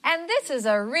This is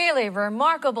a really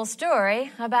remarkable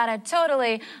story about a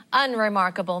totally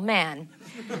unremarkable man.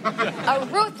 A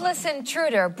ruthless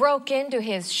intruder broke into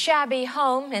his shabby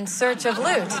home in search of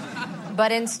loot,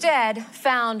 but instead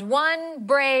found one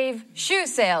brave shoe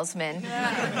salesman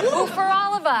who, for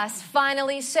all of us,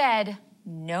 finally said,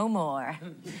 "No more."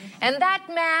 And that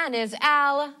man is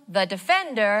Al, the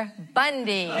Defender,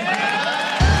 Bundy.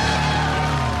 Let's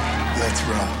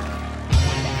rock.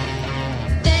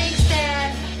 Thanks,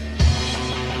 Dad.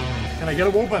 Can I get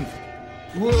a whooping?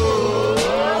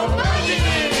 Whoa, Bundy!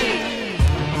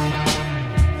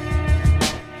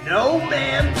 No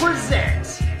Man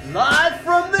presents, live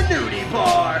from the Nudie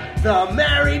Bar, the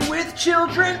Married with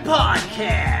Children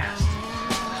podcast.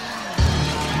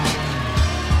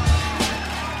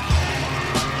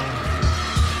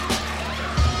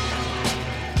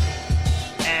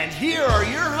 And here are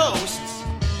your hosts,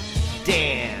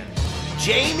 Dan,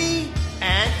 Jamie,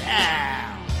 and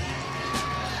Al.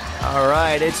 All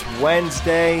right, it's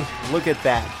Wednesday. Look at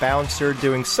that bouncer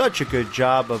doing such a good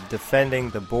job of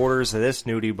defending the borders of this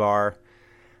nudie bar.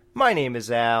 My name is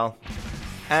Al.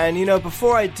 And,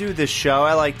 before I do this show,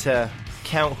 I like to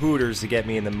count Hooters to get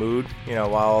me in the mood,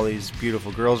 while all these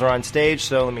beautiful girls are on stage.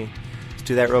 So let's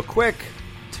do that real quick.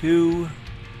 2,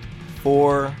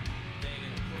 4,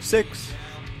 6,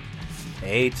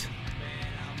 8.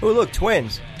 Oh, look,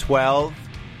 twins. 12.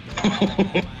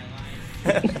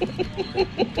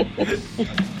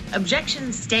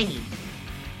 Objection, staying.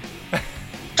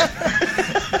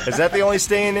 Is that the only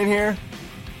staying in here?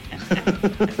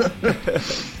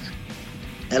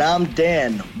 And I'm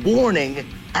Dan. Warning,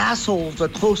 assholes are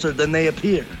closer than they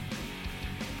appear.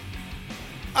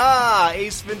 Ah,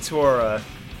 Ace Ventura.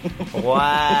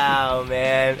 Wow,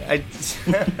 man.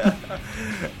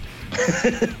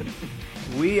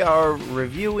 We are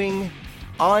reviewing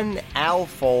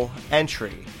Unalful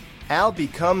Entry. Al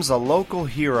becomes a local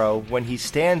hero when he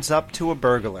stands up to a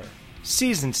burglar.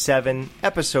 Season 7,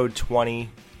 Episode 20.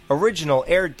 Original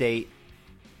air date,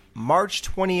 March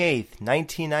 28th,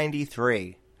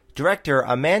 1993. Director,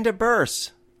 Amanda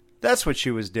Burse. That's what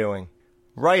she was doing.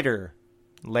 Writer,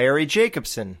 Larry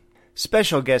Jacobson.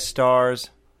 Special guest stars,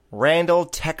 Randall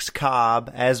Tex Cobb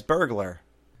as burglar.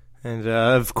 And,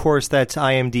 of course, that's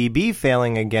IMDb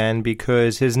failing again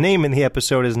because his name in the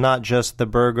episode is not just the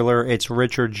burglar, it's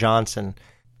Richard Johnson.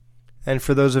 And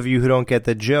for those of you who don't get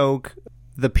the joke,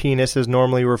 the penis is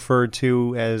normally referred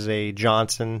to as a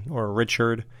Johnson or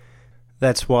Richard.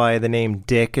 That's why the name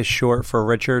Dick is short for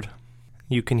Richard.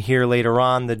 You can hear later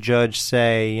on the judge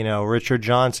say, Richard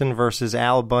Johnson versus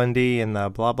Al Bundy in the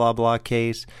blah, blah, blah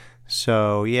case.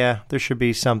 So, yeah, there should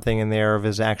be something in there of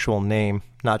his actual name,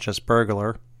 not just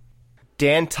burglar.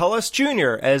 Dan Tullis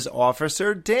Jr. as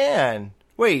Officer Dan.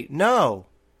 Wait, no.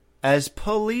 As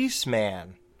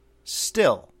policeman.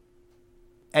 Still.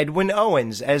 Edwin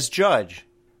Owens as Judge.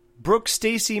 Brooke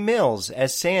Stacy Mills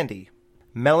as Sandy.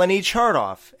 Melanie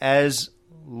Chartoff as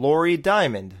Lori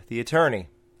Diamond, the attorney.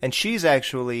 And she's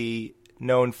actually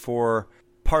known for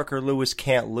Parker Lewis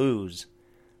Can't Lose.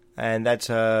 And that's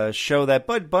a show that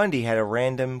Bud Bundy had a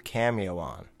random cameo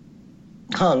on.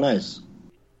 Oh, nice.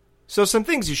 So some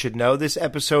things you should know. This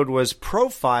episode was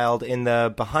profiled in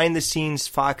the behind-the-scenes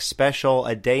Fox special,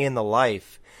 A Day in the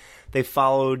Life. They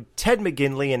followed Ted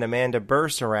McGinley and Amanda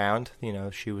Burse around.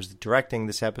 She was directing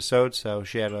this episode, so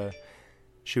she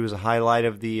was a highlight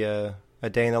of the A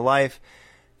Day in the Life.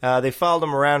 They followed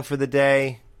them around for the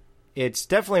day. It's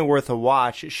definitely worth a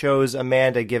watch. It shows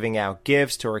Amanda giving out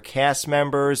gifts to her cast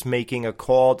members, making a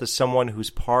call to someone whose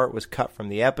part was cut from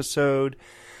the episode.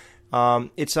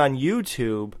 It's on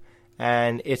YouTube.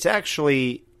 And it's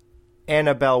actually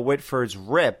Annabelle Whitford's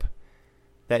Rip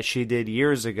that she did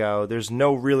years ago. There's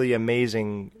no really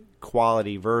amazing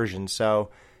quality version. So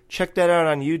check that out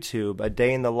on YouTube, A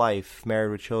Day in the Life,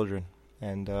 Married with Children.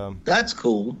 And that's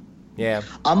cool. Yeah.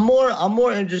 I'm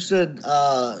more interested,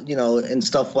 in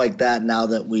stuff like that now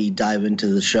that we dive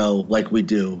into the show like we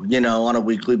do, on a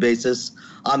weekly basis.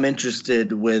 I'm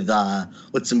interested with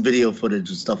some video footage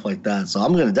and stuff like that. So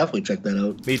I'm going to definitely check that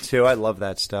out. Me too. I love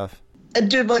that stuff. And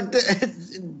dude,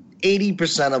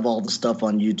 80% of all the stuff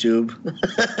on YouTube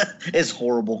is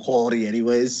horrible quality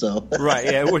anyways, so. Right,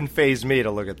 yeah, it wouldn't faze me to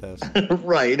look at this.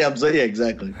 Right, I'm saying, yeah,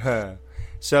 exactly.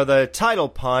 So the title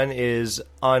pun is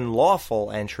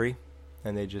Unlawful Entry,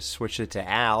 and they just switched it to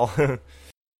Al.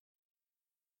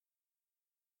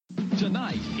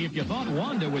 Tonight, if you thought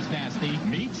Wanda was nasty,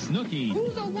 meet Snooki.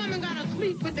 Who's a woman gotta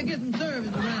sleep with to get some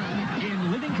service around?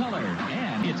 In Living Color.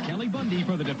 And it's Kelly Bundy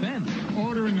for the defense.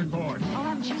 Order in the court. I'll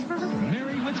have a cheeseburger.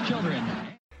 Married with Children.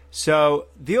 So,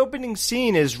 the opening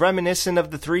scene is reminiscent of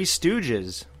the Three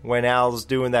Stooges, when Al's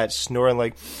doing that snoring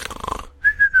like,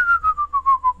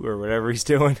 or whatever he's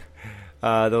doing,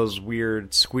 those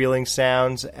weird squealing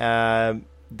sounds. The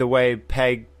way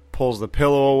Peg pulls the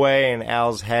pillow away and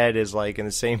Al's head is like in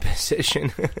the same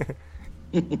position.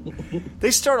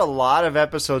 They start a lot of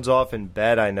episodes off in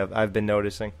bed, I've been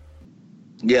noticing.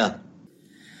 Yeah.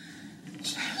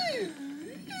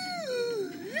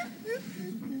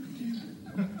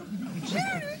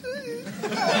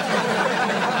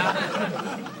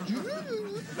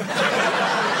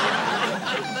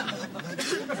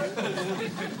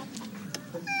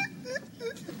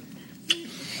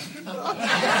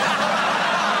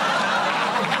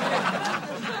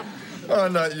 Oh,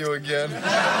 not you again. Well,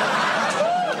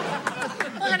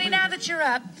 honey, now that you're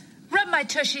up, rub my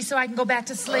tushy so I can go back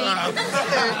to sleep.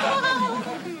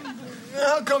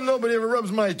 How come nobody ever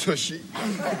rubs my tushy?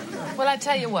 Well, I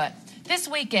tell you what. This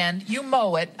weekend, you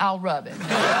mow it, I'll rub it.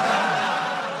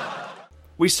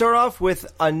 We start off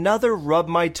with another rub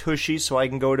my tushy so I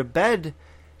can go to bed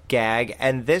gag,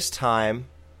 and this time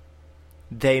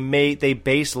they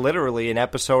base literally an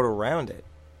episode around it.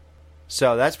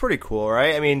 So that's pretty cool,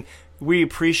 right? I mean, we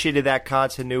appreciated that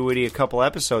continuity a couple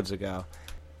episodes ago.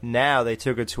 Now they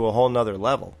took it to a whole nother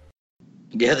level.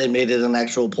 Yeah, they made it an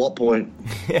actual plot point.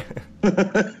 You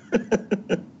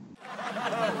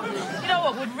know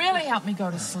what would really help me go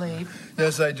to sleep?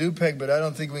 Yes, I do, Peg, but I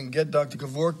don't think we can get Dr.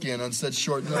 Kevorkian on such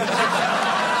short notice. No,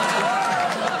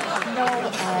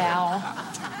 Al.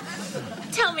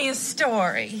 Tell me a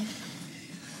story.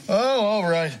 Oh, all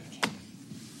right.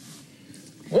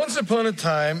 Once upon a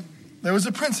time, there was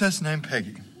a princess named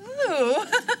Peggy. Ooh,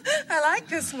 I like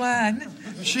this one.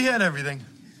 She had everything.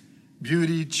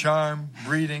 Beauty, charm,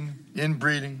 breeding,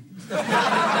 inbreeding.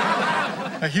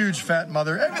 A huge fat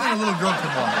mother, everything a little girl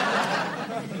could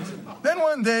want. Then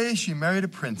one day, she married a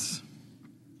prince.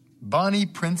 Bonnie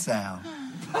Prince Al.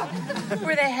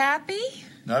 Were they happy?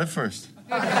 Not at first.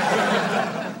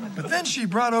 But then she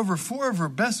brought over 4 of her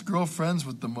best girlfriends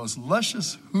with the most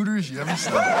luscious hooters you ever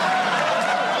saw.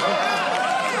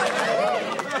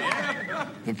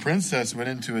 The princess went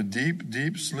into a deep,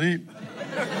 deep sleep.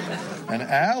 And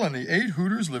Al and the 8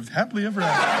 hooters lived happily ever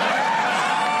after.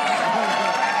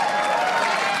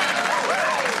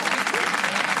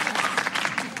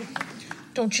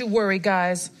 Don't you worry,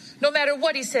 guys. No matter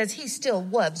what he says, he still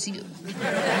loves you.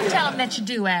 Tell him that you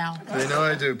do, Al. They know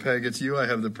I do, Peg. It's you I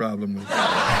have the problem with.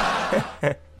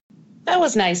 That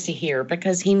was nice to hear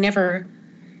because he never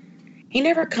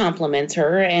compliments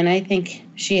her, and I think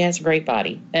she has a great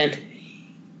body. And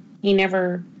he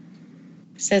never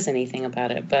says anything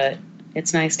about it, but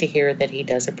it's nice to hear that he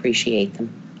does appreciate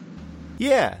them.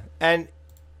 Yeah, and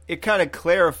it kind of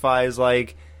clarifies,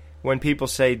 like, when people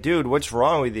say, dude, what's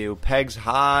wrong with you? Peg's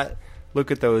hot.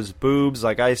 Look at those boobs,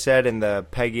 like I said in the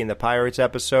Peggy and the Pirates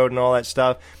episode and all that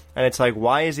stuff. And it's like,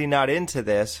 why is he not into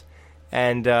this?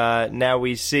 And now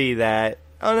we see that,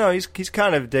 oh no, he's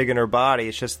kind of digging her body.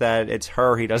 It's just that it's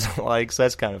her he doesn't like, so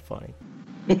that's kind of funny.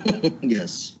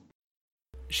 Yes.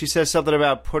 She says something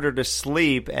about put her to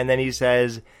sleep, and then he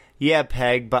says, yeah,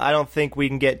 Peg, but I don't think we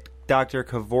can get Dr.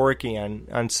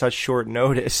 Kevorkian on such short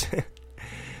notice.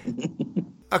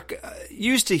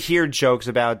 Used to hear jokes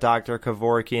about Dr.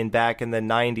 Kevorkian back in the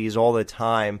 90s all the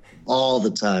time. All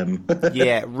the time.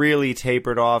 Yeah, it really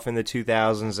tapered off in the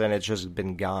 2000s, and it's just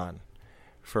been gone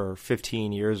for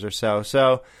 15 years or so.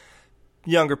 So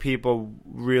younger people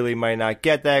really might not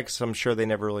get that, because I'm sure they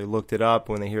never really looked it up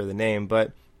when they hear the name.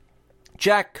 But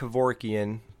Jack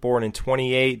Kevorkian, born in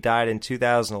 1928, died in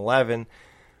 2011,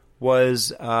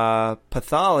 was a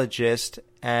pathologist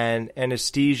and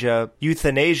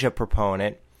euthanasia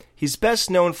proponent. He's best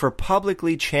known for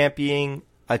publicly championing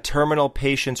a terminal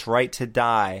patient's right to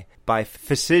die by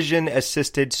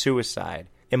physician-assisted suicide,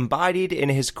 embodied in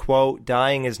his quote,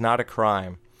 "Dying is not a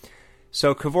crime."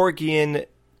 So Kevorkian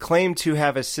claimed to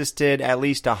have assisted at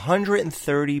least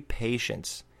 130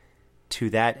 patients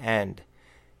to that end.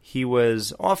 He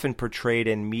was often portrayed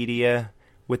in media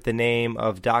with the name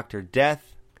of Dr.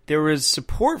 Death. There was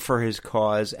support for his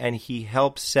cause, and he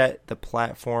helped set the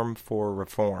platform for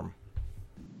reform.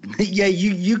 Yeah,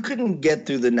 you couldn't get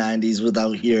through the 90s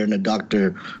without hearing a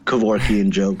Dr.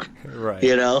 Kevorkian joke. Right.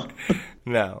 You know?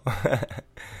 No.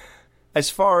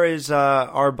 As far as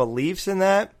our beliefs in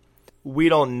that, we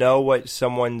don't know what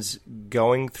someone's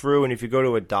going through, and if you go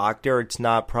to a doctor, it's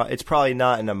probably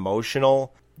not an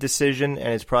emotional decision,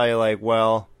 and it's probably like,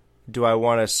 well, do I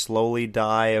want to slowly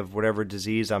die of whatever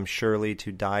disease I'm surely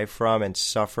to die from and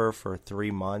suffer for 3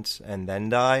 months and then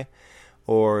die?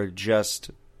 Or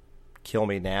just kill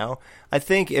me now. I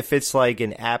think if it's like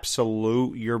an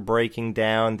absolute, you're breaking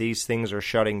down, these things are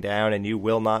shutting down, and you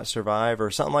will not survive,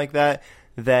 or something like that,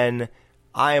 then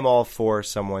I am all for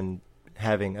someone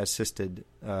having assisted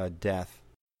death.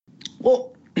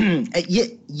 Well,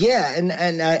 yeah, and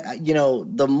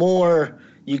the more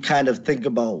you kind of think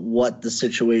about what the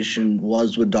situation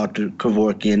was with Dr.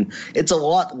 Kevorkian, it's a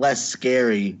lot less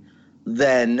scary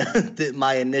than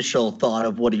my initial thought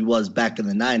of what he was back in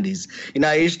the 90s.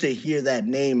 I used to hear that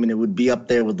name, and it would be up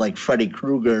there with, like, Freddy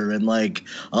Krueger and, like,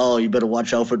 oh, you better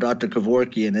watch out for Dr.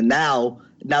 Kevorkian. And now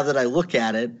that I look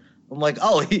at it, I'm like,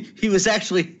 oh, he's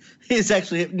actually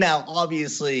now,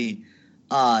 obviously,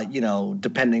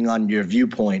 depending on your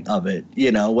viewpoint of it,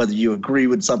 whether you agree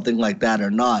with something like that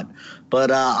or not. But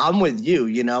I'm with you,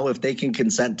 if they can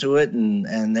consent to it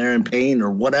and they're in pain or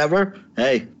whatever,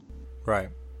 hey. Right.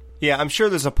 Yeah, I'm sure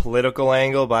there's a political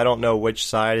angle, but I don't know which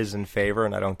side is in favor,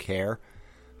 and I don't care.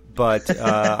 But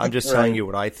I'm just telling you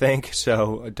what I think,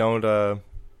 so don't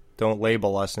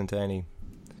label us into any.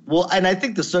 Well, and I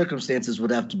think the circumstances would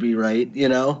have to be right,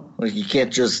 Like, you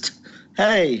can't just,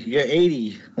 hey, you're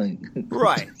 80.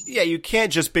 Right. Yeah, you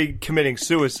can't just be committing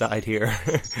suicide here.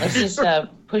 Let's just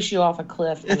push you off a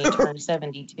cliff when you turn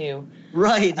 72.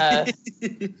 Right.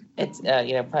 It's,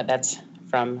 that's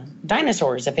from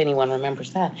Dinosaurs, if anyone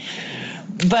remembers that.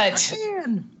 But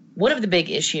one of the big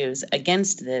issues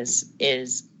against this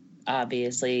is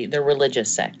obviously the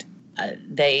religious sect.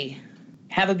 They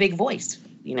have a big voice,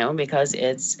 because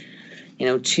it's,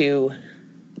 to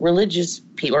religious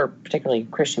people, or particularly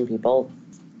Christian people,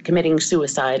 committing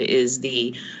suicide is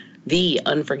the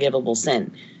unforgivable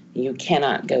sin. You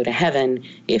cannot go to heaven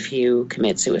if you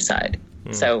commit suicide.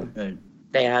 So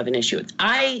they have an issue.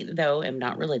 I, though, am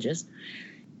not religious.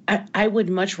 I would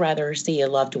much rather see a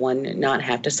loved one not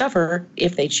have to suffer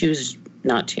if they choose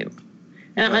not to.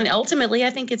 And ultimately, I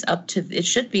think it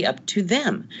should be up to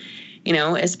them,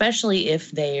 especially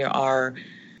if they are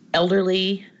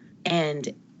elderly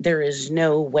and there is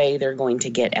no way they're going to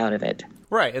get out of it.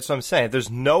 Right, that's what I'm saying. There's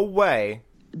no way.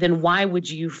 Then why would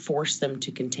you force them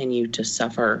to continue to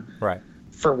suffer? Right.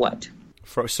 For what?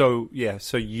 So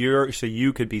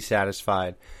you could be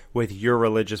satisfied with your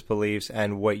religious beliefs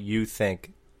and what you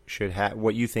think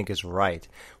what you think is right.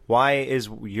 Why is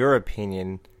your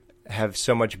opinion have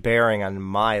so much bearing on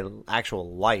my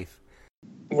actual life?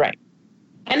 Right.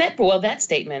 And that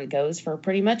statement goes for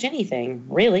pretty much anything,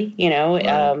 really.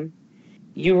 Right.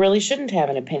 You really shouldn't have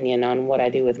an opinion on what I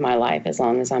do with my life as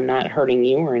long as I'm not hurting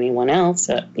you or anyone else.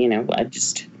 I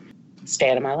just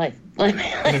stay out of my life.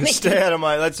 Stay out of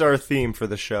my. That's our theme for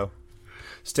the show.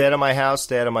 Stay out of my house.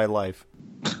 Stay out of my life.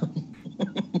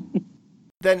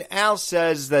 Then Al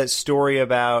says that story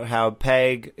about how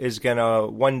Peg is going to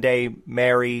one day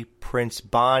marry Prince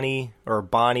Bonnie, or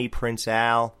Bonnie Prince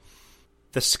Al.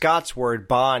 The Scots word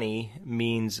Bonnie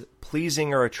means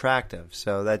pleasing or attractive,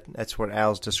 so that's what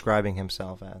Al's describing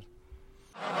himself as.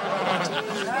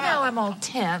 Now I'm all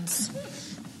tense.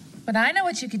 But I know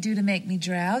what you could do to make me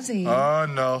drowsy. Oh,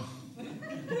 no.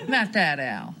 Not that,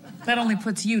 Al. That only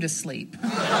puts you to sleep.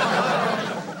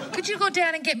 Could you go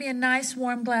down and get me a nice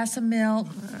warm glass of milk?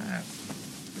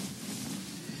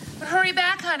 But hurry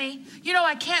back, honey.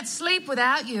 I can't sleep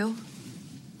without you.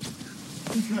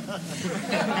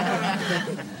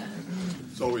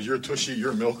 It's always your tushy,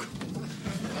 your milk.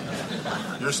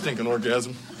 Your stinking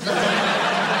orgasm.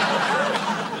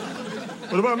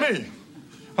 What about me?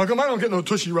 How come I don't get no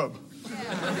tushy rub?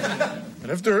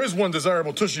 And if there is one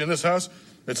desirable tushy in this house,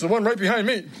 it's the one right behind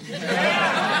me.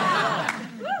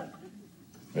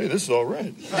 Hey, this is all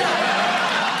right.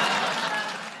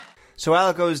 So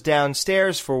Al goes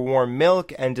downstairs for warm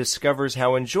milk and discovers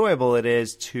how enjoyable it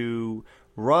is to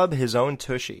rub his own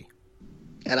tushy.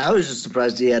 And I was just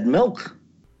surprised he had milk.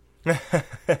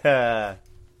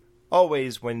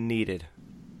 Always when needed.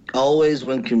 Always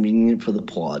when convenient for the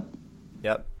plot.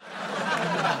 Yep.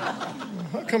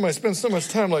 How come I spend so much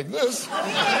time like this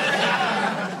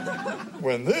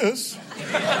when this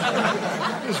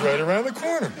is right around the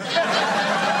corner?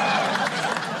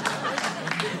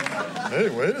 Hey,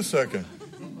 wait a second.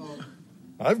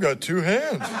 I've got two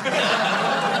hands.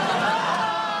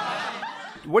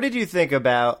 What did you think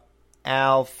about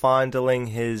Al fondling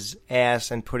his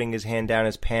ass and putting his hand down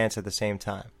his pants at the same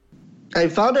time? I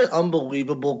found it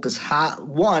unbelievable because, how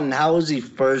was he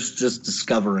first just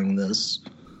discovering this?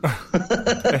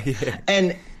 Yeah.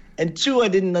 And two, I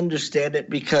didn't understand it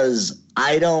because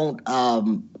I don't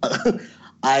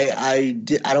I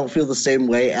don't feel the same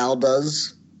way Al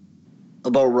does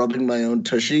about rubbing my own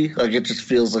tushy. Like, it just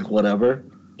feels like whatever.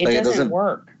 It doesn't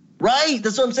work. Right,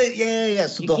 that's what I'm saying. Yeah.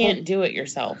 So you can't do it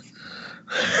yourself.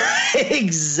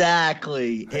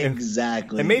 Exactly.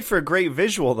 It made for a great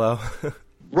visual, though.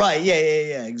 Right,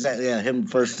 yeah, exactly. Yeah, him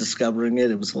first discovering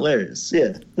it was hilarious.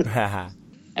 Yeah.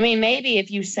 I mean, maybe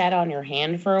if you sat on your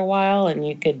hand for a while and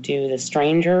you could do the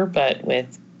stranger, but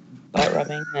with butt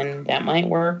rubbing, then that might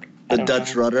work. The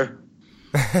Dutch rudder.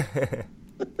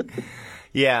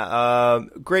 Yeah,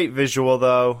 great visual,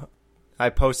 though. I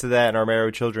posted that in our Married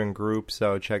with Children group,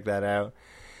 so check that out.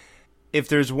 If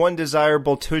there's one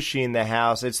desirable tushy in the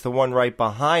house, it's the one right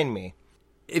behind me.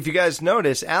 If you guys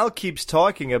notice, Al keeps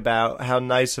talking about how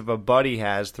nice of a butt he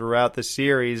has throughout the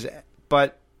series,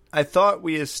 but I thought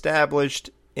we established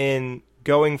in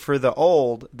Going for the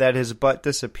Old that his butt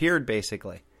disappeared,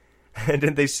 basically. And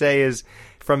didn't they say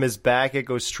from his back it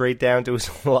goes straight down to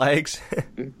his legs?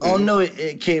 Oh, no,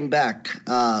 it came back,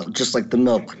 just like the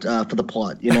milk for the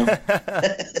pot, you know?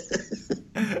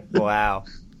 Wow.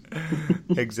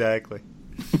 Exactly.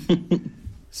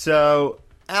 So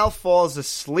Al falls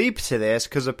asleep to this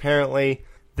because apparently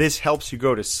this helps you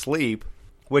go to sleep,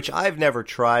 which I've never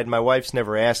tried. My wife's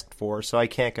never asked for, so I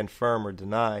can't confirm or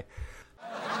deny.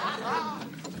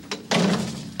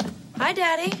 Hi,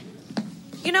 Daddy.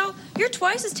 You know, you're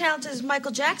twice as talented as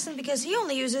Michael Jackson because he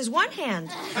only uses one hand.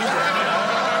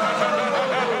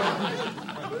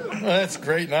 Well, that's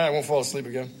great. Now I won't fall asleep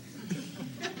again.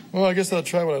 Well, I guess I'll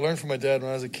try what I learned from my dad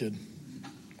when I was a kid.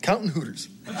 Counting Hooters.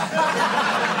 2, 4,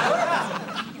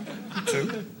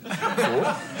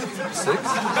 6,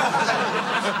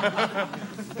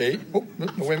 8. Oh, no,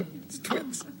 wait a minute. It's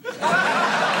twins.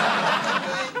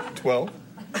 12,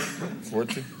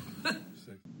 14.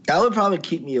 That would probably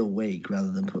keep me awake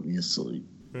rather than put me asleep.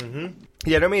 Mm-hmm.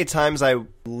 Yeah, there are many times I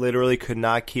literally could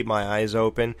not keep my eyes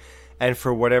open, and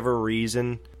for whatever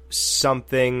reason,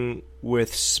 something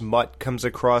with smut comes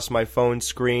across my phone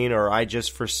screen, or I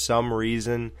just, for some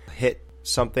reason, hit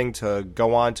something to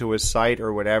go onto a site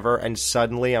or whatever, and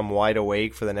suddenly I'm wide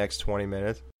awake for the next 20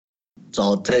 minutes. That's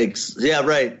all it takes. Yeah,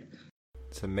 right.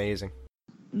 It's amazing.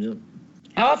 Yep.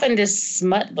 How often does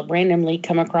smut randomly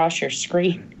come across your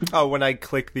screen? Oh, when I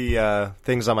click the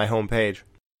things on my home page.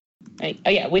 Oh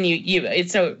yeah, when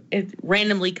it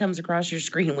randomly comes across your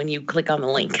screen when you click on the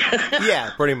link.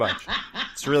 Yeah, pretty much.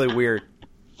 It's really weird.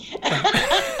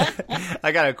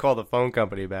 I gotta call the phone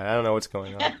company back. I don't know what's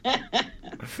going on.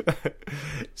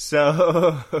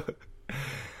 So,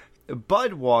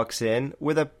 Bud walks in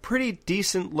with a pretty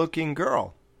decent looking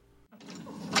girl.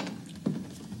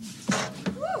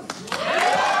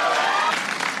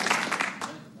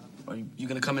 Are you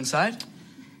gonna come inside?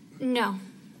 No.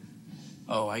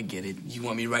 Oh, I get it. You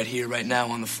want me right here, right now,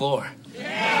 on the floor. Tell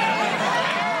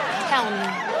me.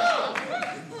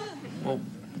 Well,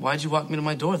 why'd you walk me to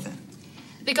my door then?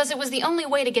 Because it was the only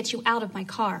way to get you out of my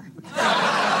car.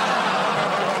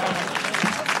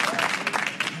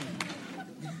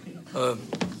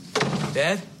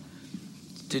 Dad?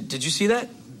 Did you see that?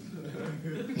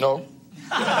 No.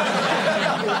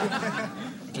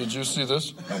 Did you see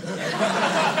this?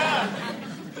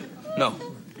 No.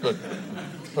 Good.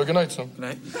 Well, good night, son. Good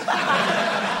night.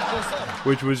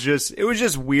 Which was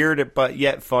just weird, but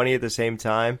yet funny at the same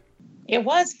time. It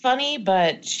was funny,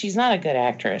 but she's not a good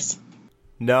actress.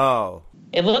 No.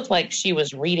 It looked like she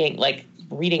was reading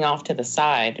off to the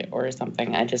side or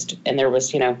something. And there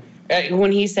was,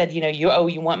 when he said, you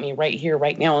want me right here,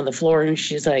 right now on the floor, and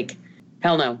she's like,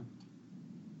 hell no.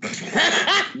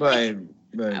 Right.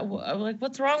 I'm like,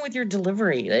 what's wrong with your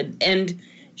delivery? And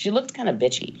she looked kind of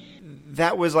bitchy.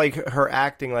 That was like her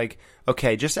acting like,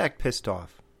 okay, just act pissed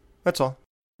off. That's all.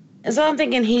 So I'm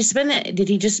thinking, did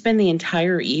he just spend the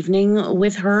entire evening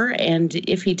with her? And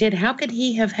if he did, how could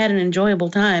he have had an enjoyable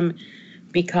time?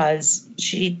 Because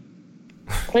she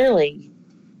clearly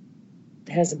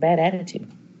has a bad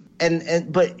attitude.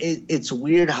 But it's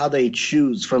weird how they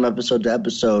choose from episode to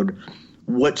episode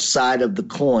which side of the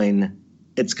coin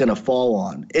it's gonna fall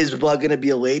on. Is Bud gonna be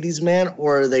a ladies' man,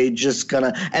 or are they just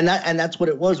gonna? And that's what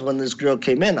it was when this girl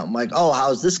came in. I'm like, oh,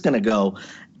 how's this gonna go?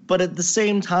 But at the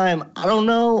same time, I don't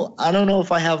know. I don't know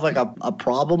if I have like a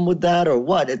problem with that or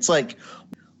what. It's like,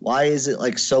 why is it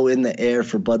like so in the air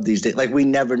for Bud these days? Like we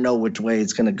never know which way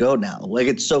it's gonna go now. Like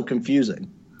it's so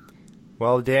confusing.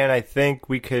 Well, Dan, I think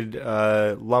we could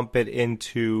lump it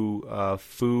into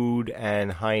food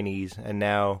and heinies, and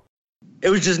now it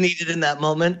was just needed in that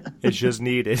moment. It's just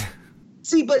needed.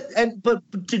 See, but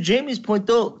to Jamie's point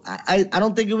though, I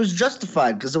don't think it was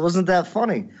justified because it wasn't that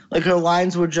funny. Like her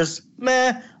lines were just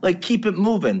meh, like keep it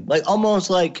moving, like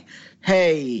almost like,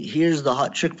 hey, here's the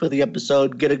hot chick for the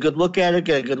episode. Get a good look at it.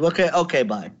 Okay,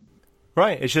 bye.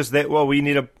 Right. It's just that, well, we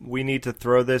need to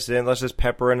throw this in. Let's just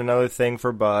pepper in another thing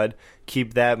for Bud,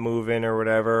 keep that moving or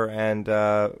whatever, and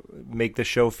make the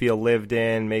show feel lived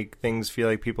in, make things feel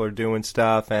like people are doing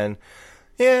stuff. And,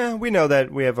 yeah, we know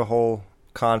that we have a whole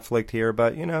conflict here,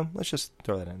 but, let's just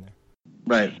throw that in there.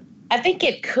 Right. I think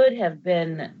it could have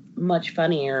been much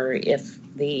funnier if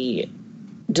the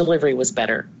delivery was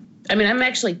better. I mean, I'm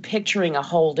actually picturing a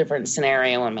whole different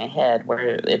scenario in my head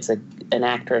where it's an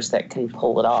actress that can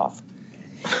pull it off.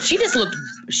 She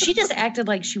just acted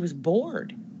like she was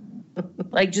bored.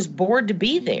 Like, just bored to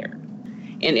be there.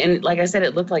 And like I said,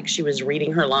 it looked like she was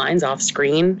reading her lines off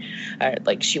screen.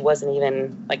 Like she wasn't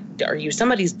even, like, are you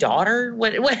somebody's daughter?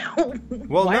 What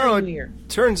well, why no, are you here?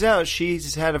 Turns out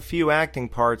she's had a few acting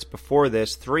parts before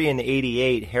this. 3 in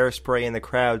 88, Hairspray in the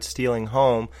Crowd, Stealing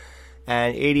Home.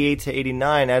 And 88 to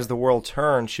 89, As the World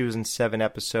Turned, she was in 7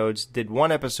 episodes. Did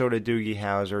 1 episode of Doogie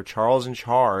Howser, Charles in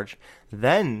Charge.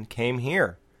 Then came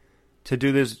here to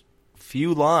do this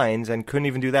few lines and couldn't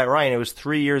even do that right. And it was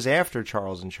 3 years after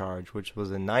Charles in Charge, which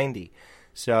was in 90.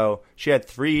 So she had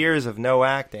 3 years of no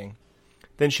acting.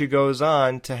 Then she goes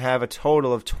on to have a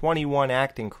total of 21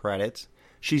 acting credits.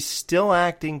 She's still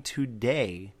acting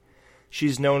today.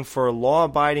 She's known for Law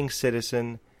Abiding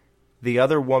Citizen, The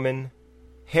Other Woman,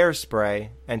 Hairspray,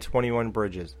 and 21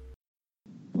 Bridges.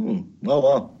 Oh,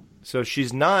 wow. So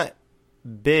she's not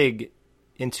big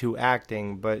into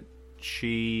acting, but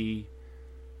she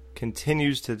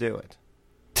continues to do it.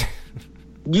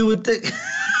 You would think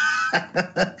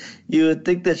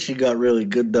that she got really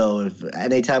good, though, if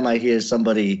anytime I hear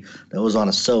somebody that was on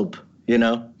a soap,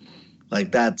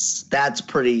 like that's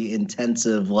pretty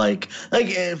intensive.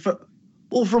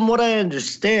 Well, from what I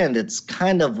understand, it's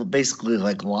kind of basically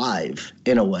like live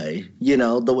in a way,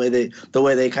 the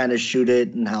way they kind of shoot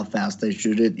it and how fast they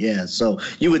shoot it. Yeah. So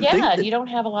you would think that, you don't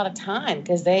have a lot of time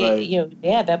because they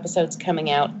have episodes coming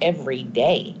out every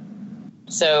day.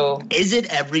 So is it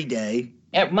every day?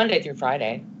 Monday through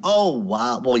Friday. Oh,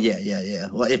 wow. Well, yeah.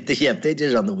 Well, if they did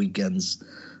it on the weekends,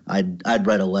 I'd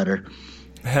write a letter.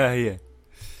 Yeah.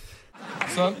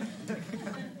 Son,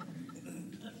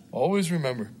 always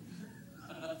remember,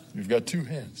 you've got 2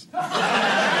 hands.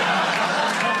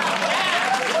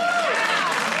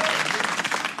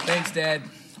 Thanks, Dad.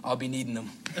 I'll be needing them.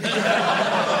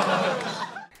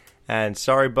 And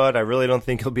sorry, Bud, I really don't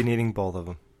think he'll be needing both of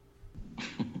them.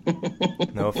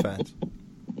 No offense.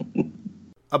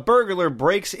 A burglar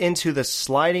breaks into the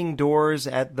sliding doors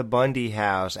at the Bundy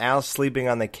house. Al's sleeping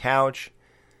on the couch.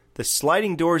 The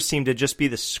sliding doors seem to just be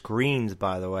the screens,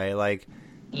 by the way.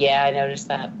 Yeah, I noticed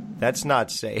that. That's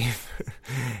not safe.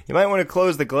 You might want to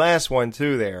close the glass one,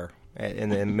 too, there in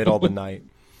the middle of the night.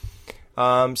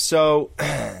 So,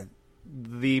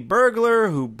 the burglar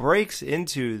who breaks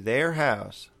into their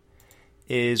house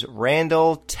is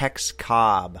Randall Tex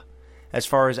Cobb. As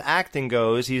far as acting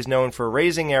goes, he's known for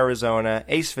Raising Arizona,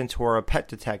 Ace Ventura, Pet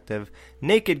Detective,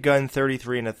 Naked Gun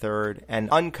 33 1/3, and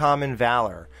Uncommon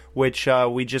Valor, which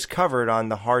we just covered on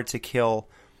the Hard to Kill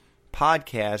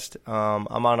podcast.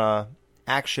 I'm on a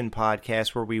action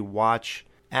podcast where we watch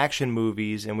action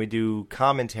movies and we do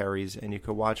commentaries, and you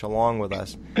could watch along with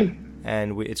us.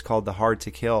 And it's called the Hard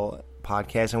to Kill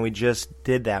podcast, and we just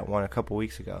did that one a couple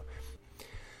weeks ago.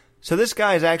 So this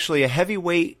guy is actually a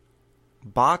heavyweight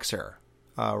boxer.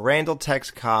 Randall Tex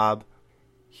Cobb.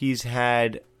 He's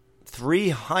had 3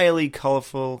 highly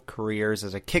colorful careers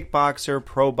as a kickboxer,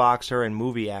 pro boxer, and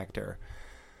movie actor.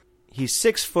 He's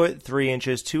 6 foot 3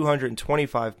 inches,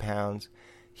 225 pounds.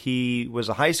 He was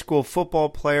a high school football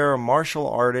player, a martial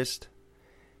artist.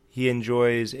 He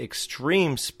enjoys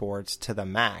extreme sports to the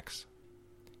max.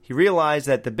 He realized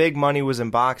that the big money was in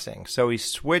boxing, so he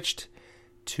switched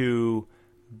to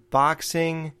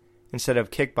boxing instead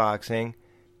of kickboxing.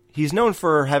 He's known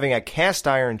for having a cast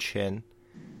iron chin.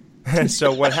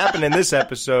 So what happened in this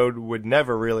episode would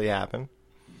never really happen.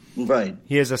 Right.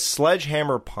 He has a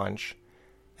sledgehammer punch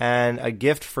and a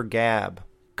gift for gab.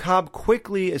 Cobb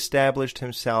quickly established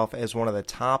himself as one of the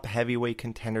top heavyweight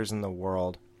contenders in the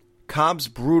world. Cobb's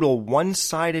brutal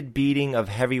one-sided beating of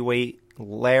heavyweight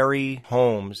Larry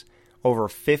Holmes over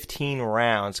 15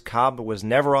 rounds, Cobb was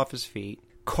never off his feet,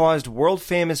 caused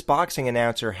world-famous boxing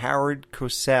announcer Howard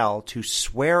Cosell to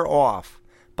swear off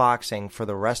boxing for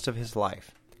the rest of his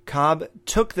life. Cobb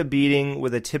took the beating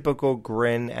with a typical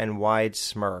grin and wide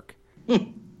smirk.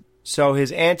 So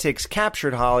his antics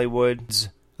captured Hollywood's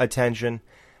attention,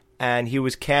 and he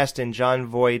was cast in Jon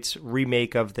Voight's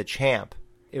remake of The Champ.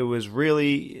 It was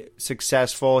really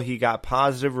successful. He got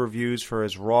positive reviews for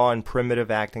his raw and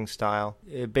primitive acting style.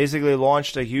 It basically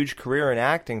launched a huge career in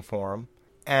acting for him.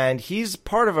 And he's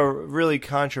part of a really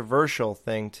controversial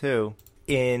thing, too.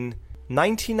 In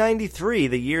 1993,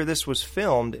 the year this was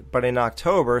filmed, but in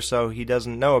October, so he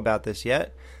doesn't know about this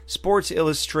yet, Sports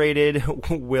Illustrated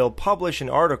will publish an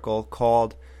article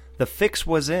called "The Fix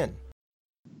Was In."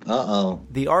 Uh-oh.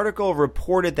 The article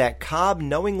reported that Cobb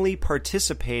knowingly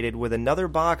participated with another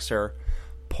boxer,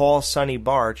 Paul Sonny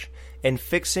Barch, in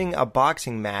fixing a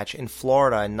boxing match in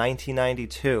Florida in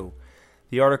 1992.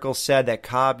 The article said that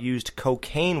Cobb used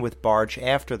cocaine with Barch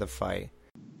after the fight.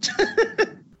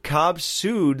 Cobb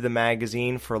sued the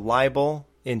magazine for libel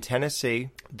in Tennessee.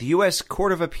 The U.S.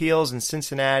 Court of Appeals in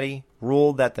Cincinnati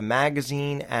ruled that the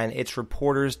magazine and its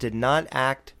reporters did not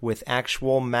act with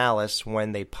actual malice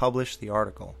when they published the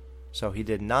article. So he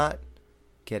did not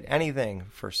get anything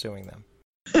for suing them.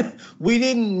 We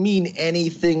didn't mean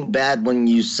anything bad when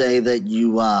you say that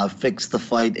you fixed the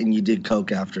fight and you did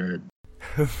coke after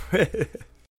it.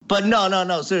 But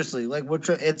no, seriously, like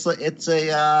it's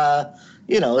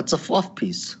a fluff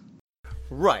piece.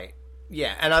 Right.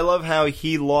 Yeah, and I love how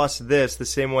he lost this the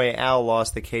same way Al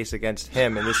lost the case against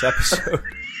him in this episode.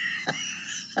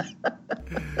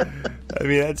 I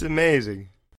mean, that's amazing.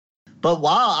 But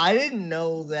wow, I didn't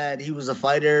know that he was a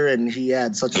fighter and he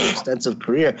had such an extensive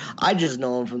career. I just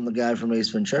know him from the guy from Ace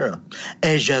Ventura.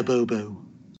 Eja Bobo.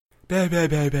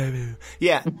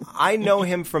 Yeah, I know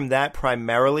him from that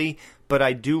primarily, but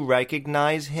I do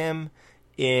recognize him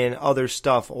in other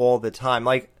stuff all the time.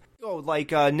 Like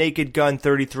Naked Gun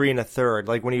 33 1/3,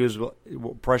 like when he was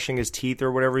brushing his teeth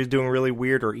or whatever he's doing really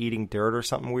weird, or eating dirt or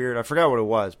something weird. I forgot what it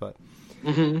was, but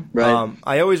right.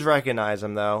 I always recognize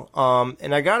him though.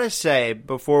 And I gotta say,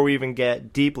 before we even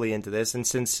get deeply into this, and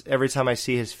since every time I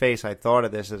see his face, I thought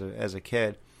of this as a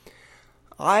kid,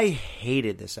 I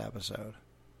hated this episode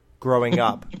growing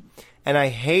up, and I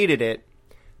hated it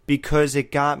because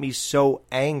it got me so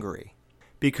angry.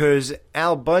 Because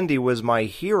Al Bundy was my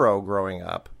hero growing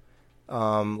up.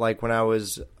 Like when I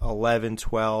was 11,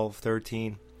 12,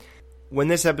 13. When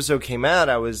this episode came out,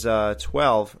 I was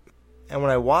 12. And when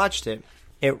I watched it,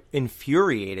 it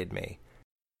infuriated me.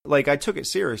 Like, I took it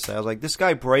seriously. I was like, this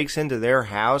guy breaks into their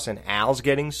house and Al's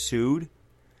getting sued.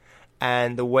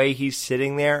 And the way he's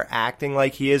sitting there acting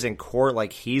like he is in court,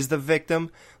 like he's the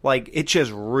victim, like it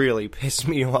just really pissed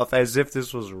me off, as if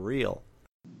this was real.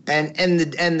 And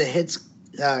the hits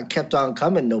kept on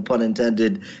coming, no pun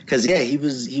intended, because he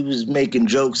was making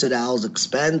jokes at Al's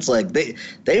expense. Like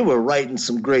they were writing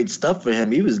some great stuff for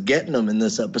him. He was getting them in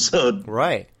this episode.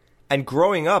 Right. And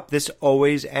growing up, this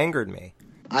always angered me.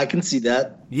 I can see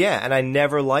that. Yeah, and I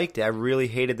never liked it. I really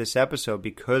hated this episode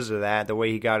because of that, the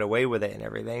way he got away with it and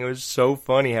everything. It was so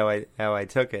funny how I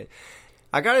took it.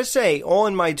 I gotta say, all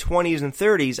in my 20s and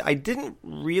 30s, I didn't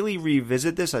really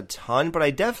revisit this a ton, but I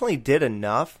definitely did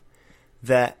enough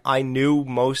that I knew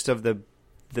most of the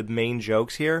main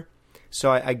jokes here.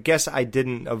 So I guess I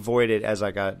didn't avoid it as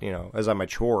I got, as I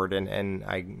matured and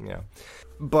I.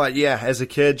 But yeah, as a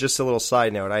kid, just a little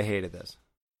side note, I hated this.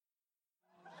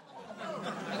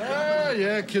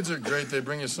 Yeah, kids are great. They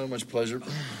bring you so much pleasure.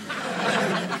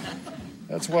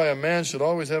 That's why a man should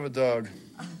always have a dog.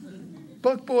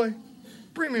 Buck boy,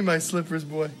 bring me my slippers,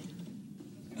 boy.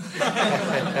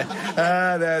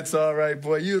 That's all right,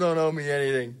 boy. You don't owe me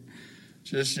anything.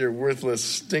 Just your worthless,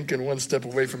 stinking one step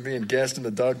away from being gassed in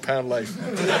the dog pound life.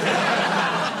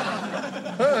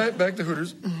 All right, back to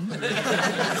Hooters.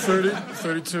 30,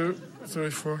 32,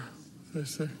 34,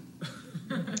 36.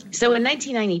 So in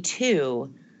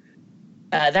 1992...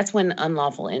 that's when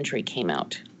Unlawful Entry came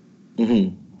out,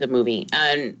 the movie.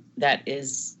 And that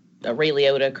is Ray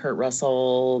Liotta, Kurt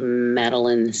Russell,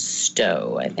 Madeline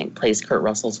Stowe, I think, plays Kurt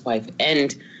Russell's wife.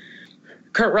 And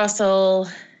Kurt Russell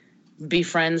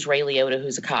befriends Ray Liotta,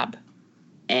 who's a cop.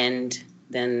 And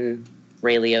then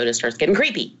Ray Liotta starts getting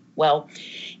creepy. Well,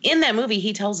 in that movie,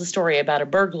 he tells a story about a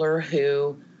burglar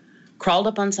who crawled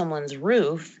up on someone's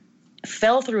roof,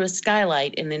 fell through a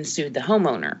skylight, and then sued the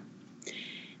homeowner.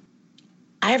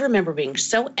 I remember being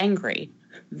so angry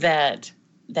that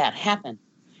happened.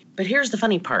 But here's the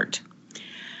funny part.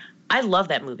 I love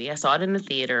that movie. I saw it in the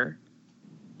theater.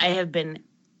 I have been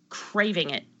craving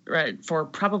it for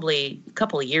probably a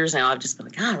couple of years now. I've just been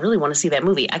like, I really want to see that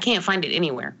movie. I can't find it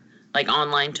anywhere, like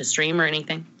online to stream or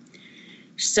anything.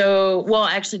 So, well,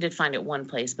 I actually did find it one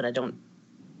place, but I don't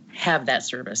have that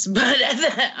service. But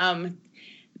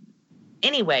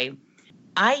anyway,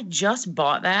 I just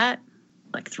bought that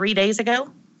like 3 days ago.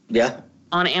 Yeah.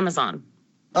 On Amazon.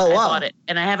 Oh, wow. I bought it,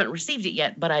 and I haven't received it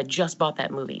yet, but I just bought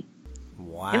that movie.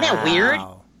 Wow. Isn't that weird?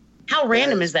 How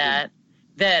random is that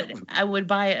I would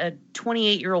buy a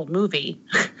 28-year-old movie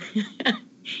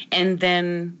and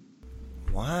then...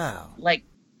 Wow. Like,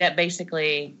 that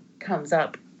basically comes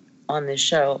up on this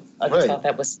show. I just thought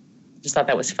that was just thought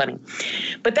that was funny.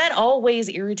 But that always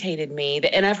irritated me.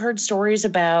 And I've heard stories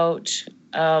about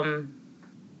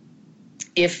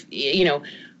if,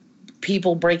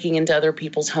 people breaking into other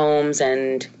people's homes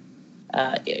and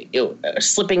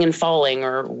slipping and falling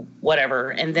or whatever,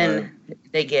 and then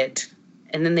they get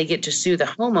to sue the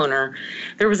homeowner.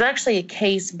 There was actually a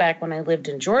case back when I lived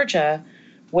in Georgia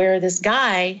where this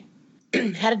guy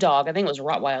had a dog, I think it was a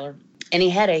Rottweiler, and he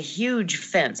had a huge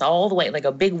fence all the way, like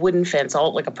a big wooden fence,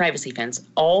 all like a privacy fence,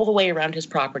 all the way around his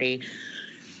property,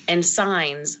 and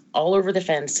signs all over the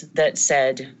fence that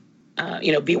said,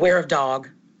 beware of dog.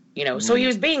 So he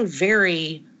was being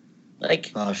very,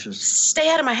 like, cautious. Stay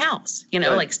out of my house.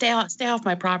 Like stay off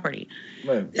my property.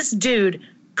 Right. This dude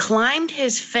climbed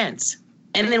his fence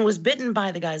and then was bitten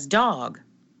by the guy's dog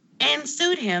and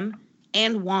sued him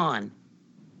and won.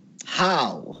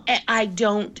 How? I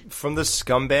don't. From the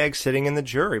scumbag sitting in the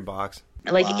jury box.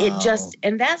 Like, it just,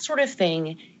 and that sort of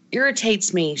thing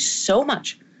irritates me so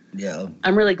much. Yeah.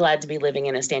 I'm really glad to be living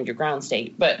in a stand your ground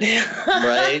state, but.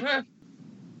 Right.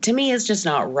 To me, it's just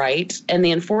not right. And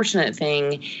the unfortunate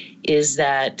thing is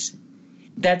that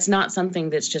that's not something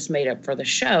that's just made up for the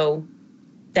show.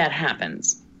 That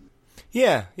happens.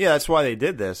 Yeah, that's why they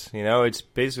did this. It's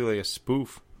basically a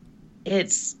spoof.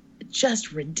 It's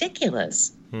just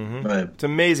ridiculous. Mm-hmm. Right. It's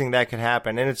amazing that could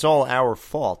happen, and it's all our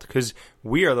fault, because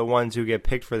we are the ones who get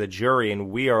picked for the jury, and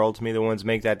we are ultimately the ones who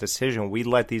make that decision. We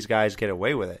let these guys get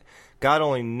away with it. God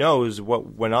only knows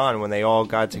what went on when they all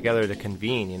got together to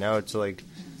convene, It's like,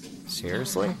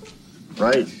 seriously?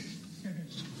 Right.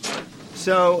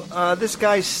 So, this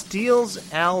guy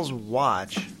steals Al's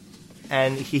watch,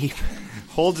 and he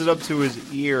holds it up to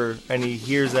his ear, and he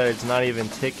hears that it's not even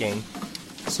ticking.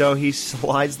 So he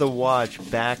slides the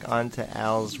watch back onto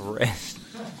Al's wrist.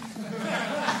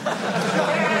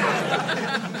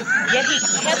 Yet he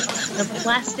kept the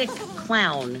plastic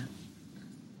clown.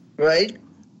 Right?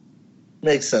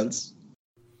 Makes sense.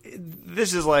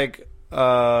 This is like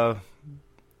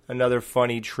another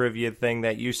funny trivia thing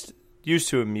that used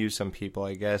to amuse some people,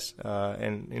 I guess,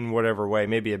 in whatever way,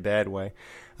 maybe a bad way,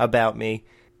 about me.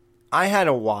 I had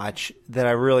a watch that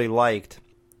I really liked.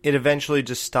 It eventually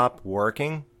just stopped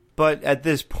working. But at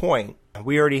this point,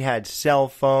 we already had cell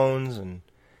phones and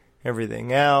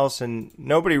everything else, and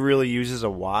nobody really uses a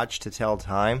watch to tell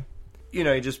time.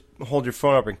 You just hold your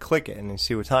phone up and click it and you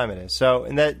see what time it is. So,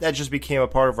 and that just became a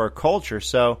part of our culture.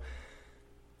 So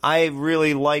I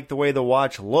really liked the way the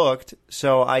watch looked,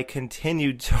 so I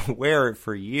continued to wear it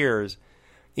for years,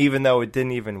 even though it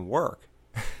didn't even work.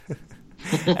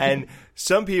 And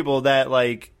some people that,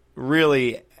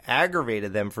 really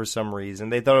aggravated them for some reason.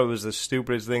 They thought it was the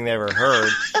stupidest thing they ever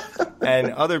heard.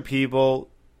 And other people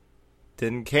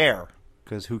didn't care,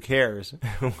 because who cares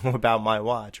about my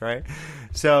watch, right?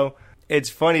 So it's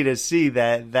funny to see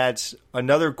that that's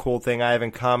another cool thing I have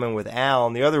in common with Al.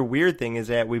 And the other weird thing is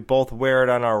that we both wear it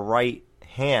on our right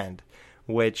hand,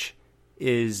 which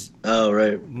is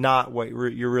not what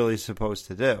you're really supposed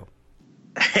to do.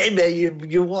 Hey, man,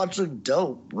 your watch look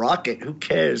dope. Rock it. Who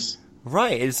cares?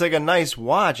 Right. It's like a nice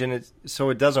watch, and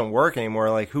so it doesn't work anymore.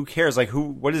 Like, who cares? Like,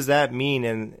 what does that mean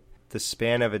in the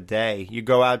span of a day? You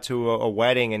go out to a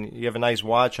wedding and you have a nice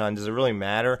watch on. Does it really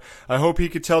matter? I hope he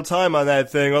could tell time on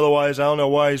that thing. Otherwise, I don't know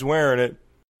why he's wearing it.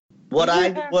 What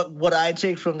I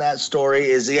take from that story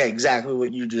is exactly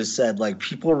what you just said. Like,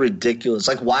 people are ridiculous.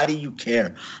 Like, why do you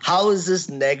care? How is this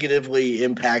negatively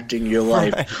impacting your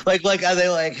life? Right. Like are they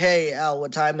like, hey, Al,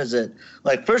 what time is it?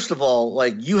 Like, first of all,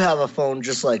 like, you have a phone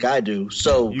just like I do,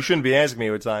 so you shouldn't be asking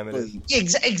me what time it is.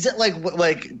 Exactly.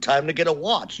 Like time to get a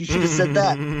watch. You should have said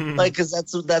that. Like, because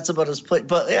that's about his play.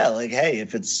 But yeah, like, hey,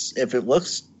 if it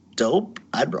looks dope,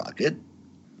 I'd rock it.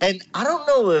 And I don't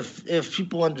know if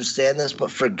people understand this,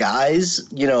 but for guys,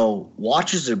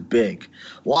 watches are big.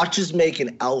 Watches make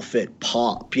an outfit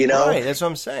pop, Right, that's what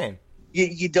I'm saying.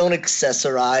 You don't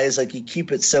accessorize, like, you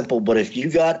keep it simple. But if you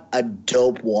got a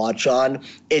dope watch on,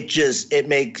 it just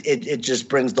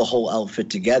brings the whole outfit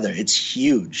together. It's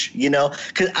huge,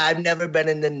 because I've never been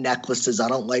into necklaces. I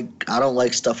don't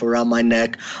like stuff around my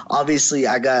neck. Obviously,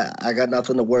 I got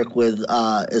nothing to work with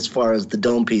as far as the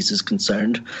dome piece is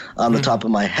concerned on the top of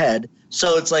my head.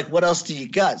 So it's like, what else do you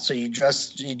got? So you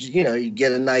dress, you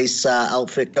get a nice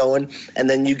outfit going, and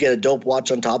then you get a dope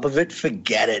watch on top of it.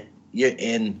 Forget it, you're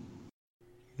in.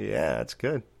 Yeah, that's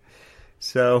good.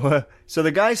 So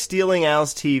the guy stealing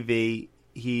Al's TV,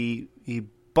 he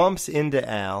bumps into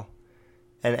Al,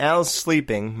 and Al's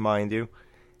sleeping, mind you,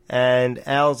 and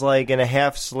Al's like in a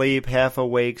half sleep, half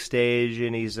awake stage,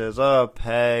 and he says, "Oh,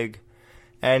 Peg,"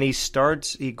 and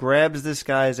he grabs this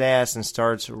guy's ass and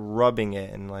starts rubbing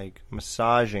it and like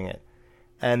massaging it,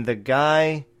 and the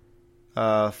guy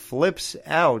flips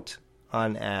out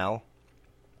on Al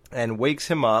and wakes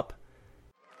him up.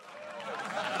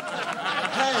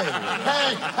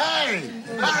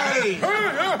 Hey,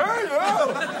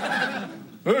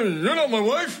 you're not my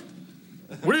wife.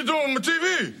 What are you doing on my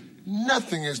TV?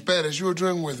 Nothing as bad as you're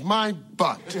doing with my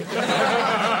butt.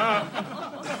 Now,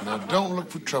 don't look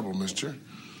for trouble, mister.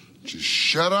 Just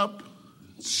shut up,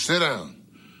 sit down.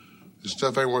 This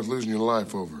stuff ain't worth losing your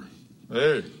life over.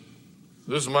 Hey,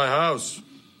 this is my house.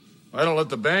 I don't let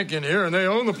the bank in here, and they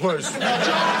own the place. Don't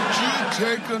you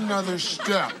take another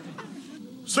step.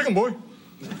 Sick 'em, boy.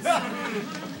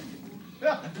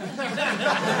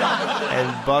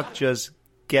 And Buck just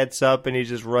gets up and he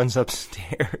just runs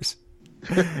upstairs.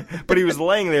 But he was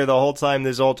laying there the whole time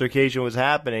this altercation was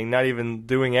happening, not even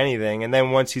doing anything. And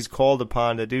then once he's called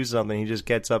upon to do something, he just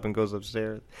gets up and goes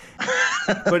upstairs.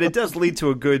 But it does lead to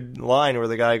a good line where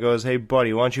the guy goes, "Hey,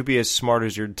 buddy, why don't you be as smart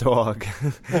as your dog?"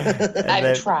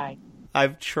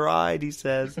 I've tried, he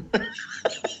says.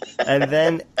 And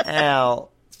then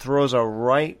Al throws a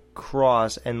right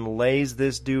cross and lays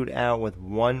this dude out with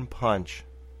one punch.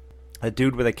 A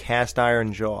dude with a cast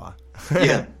iron jaw.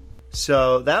 Yeah.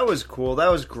 So that was cool.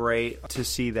 That was great to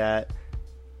see that.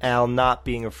 Al not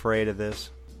being afraid of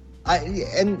this. I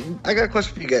got a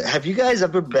question for you guys. Have you guys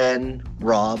ever been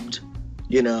robbed?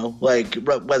 You know, like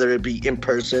whether it be in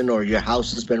person or your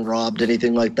house has been robbed,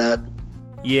 anything like that?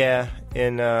 Yeah,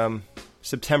 in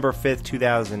September 5th,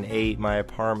 2008, my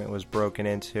apartment was broken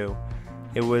into.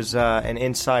 It was an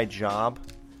inside job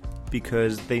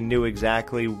because they knew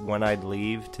exactly when I'd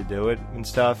leave to do it and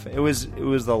stuff. It was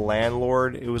the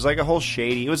landlord. It was like a whole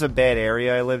shady. It was a bad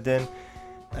area I lived in.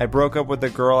 I broke up with the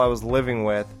girl I was living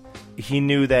with. He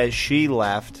knew that she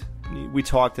left. We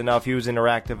talked enough. He was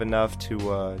interactive enough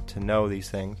to know these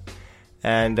things.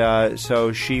 And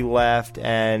so she left,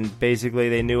 and basically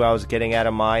they knew I was getting out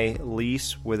of my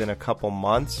lease within a couple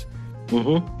months.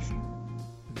 Mm-hmm.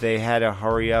 They had to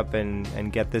hurry up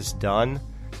and get this done.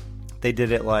 They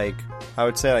did it I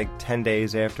would say 10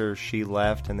 days after she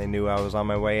left, and they knew I was on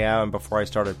my way out and before I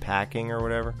started packing or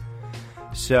whatever.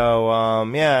 So,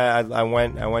 I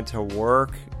went to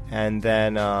work, and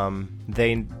then the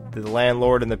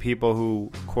landlord and the people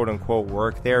who quote-unquote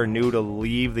work there knew to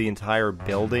leave the entire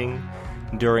building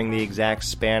during the exact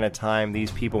span of time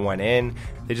these people went in.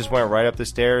 They just went right up the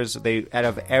stairs. There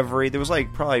was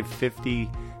probably 50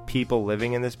 people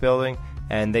living in this building,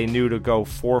 and they knew to go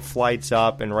 4 flights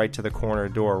up and right to the corner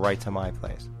door, right to my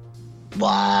place.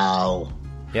 Wow.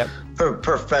 Yep. For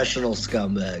professional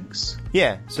scumbags.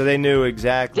 Yeah, so they knew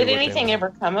exactly. Did anything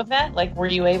ever come of that? Like, were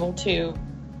you able to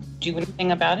do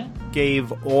anything about it?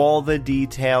 Gave all the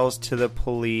details to the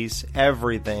police,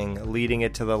 everything, leading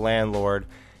it to the landlord.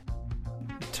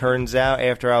 Turns out,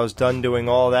 after I was done doing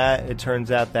all that, it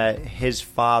turns out that his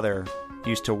father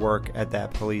used to work at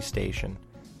that police station.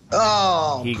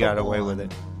 Oh, he got away with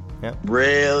it. Yep.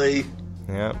 Really?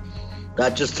 Yep.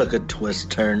 That just took a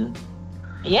twist turn.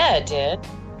 Yeah, it did.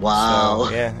 Wow.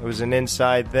 So, yeah, it was an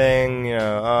inside thing. You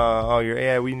know,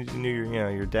 we knew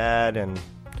your dad, and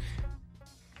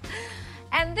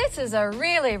this is a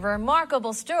really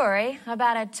remarkable story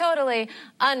about a totally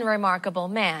unremarkable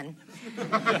man.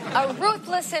 A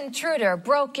ruthless intruder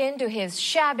broke into his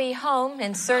shabby home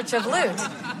in search of loot,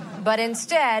 but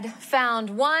instead found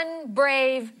one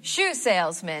brave shoe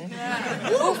salesman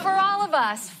who, for all of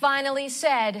us, finally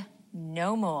said,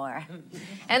 "No more."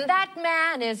 And that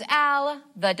man is Al,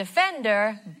 the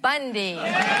Defender, Bundy.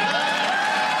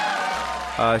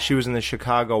 She was in the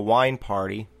Chicago wine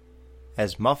party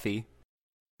as Muffy.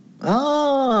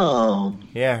 Oh.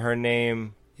 Yeah, her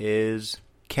name is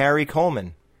Carrie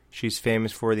Coleman. She's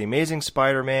famous for The Amazing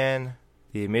Spider-Man,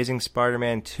 The Amazing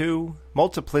Spider-Man 2,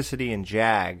 Multiplicity, and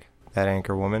Jag, that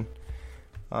anchor woman.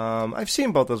 I've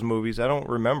seen both those movies. I don't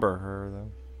remember her,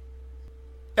 though.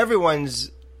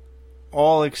 Everyone's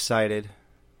all excited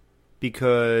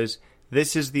because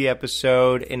this is the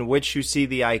episode in which you see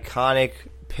the iconic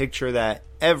picture that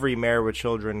every Married with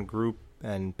Children group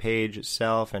and page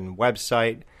itself and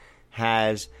website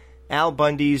has. Al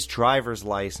Bundy's driver's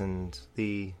license,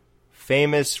 the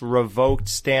famous revoked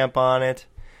stamp on it,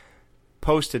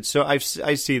 posted. So I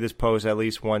see this post at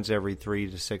least once every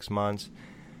 3 to 6 months.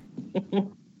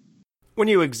 When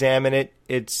you examine it,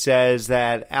 it says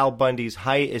that Al Bundy's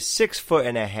height is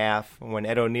 6'1", when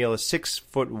Ed O'Neill is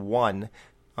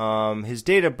 6'1". His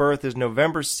date of birth is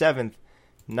November 7th,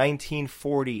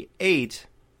 1948.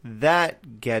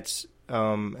 That gets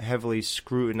heavily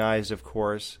scrutinized, of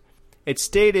course. It's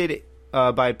stated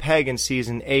by Peg in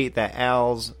season 8 that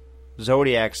Al's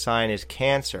zodiac sign is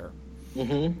Cancer.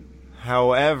 Mm-hmm.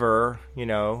 However,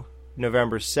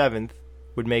 November 7th,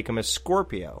 would make him a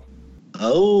Scorpio.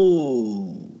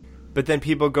 Oh. But then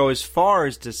people go as far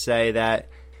as to say that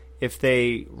if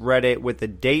they read it with the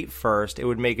date first, it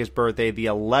would make his birthday the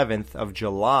 11th of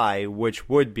July, which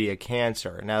would be a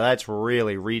Cancer. Now, that's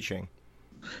really reaching.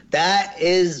 That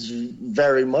is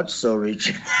very much so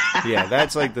reaching. Yeah,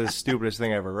 that's like the stupidest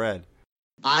thing I ever read.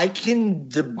 I can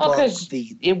debunk because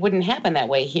it wouldn't happen that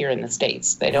way here in the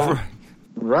States. They don't.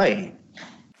 Right.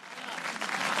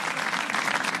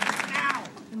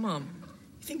 Hey, Mom,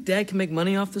 you think Dad can make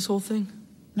money off this whole thing?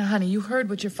 Now, honey, you heard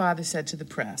what your father said to the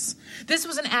press. This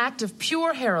was an act of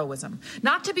pure heroism,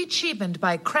 not to be cheapened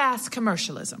by crass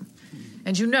commercialism.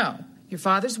 And you know, your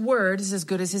father's word is as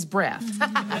good as his breath.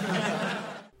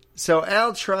 So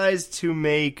Al tries to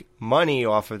make money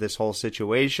off of this whole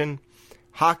situation,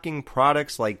 hawking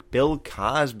products like Bill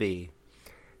Cosby.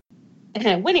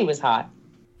 When he was hot.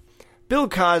 Bill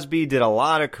Cosby did a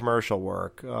lot of commercial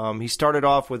work. He started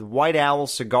off with White Owl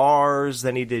cigars,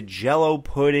 then he did Jell-O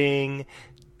pudding,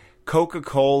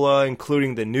 Coca-Cola,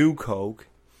 including the new Coke.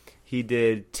 He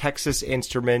did Texas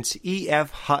Instruments,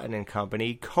 E.F. Hutton and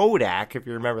Company, Kodak, if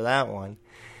you remember that one,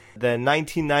 the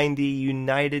 1990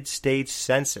 United States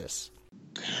Census.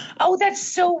 Oh, that's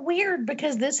so weird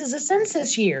because this is a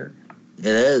census year. It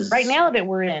is. Right now that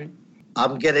we're in.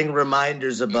 I'm getting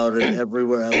reminders about it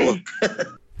everywhere I look.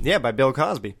 Yeah, by Bill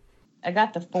Cosby. I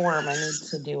got the form. I need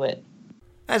to do it.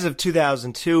 As of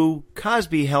 2002,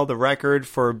 Cosby held the record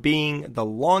for being the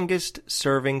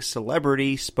longest-serving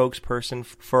celebrity spokesperson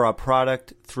for a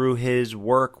product through his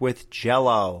work with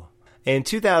Jell-O. In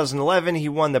 2011, he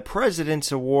won the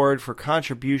President's Award for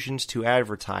contributions to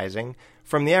advertising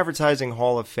from the Advertising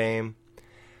Hall of Fame.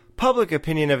 Public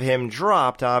opinion of him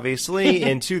dropped, obviously,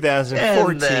 in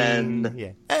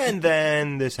 2014. And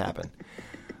then this happened.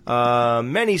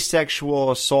 Many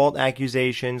sexual assault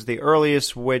accusations, the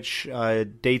earliest which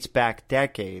dates back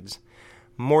decades.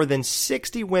 More than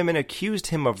 60 women accused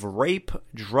him of rape,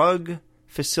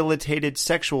 drug-facilitated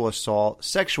sexual assault,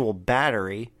 sexual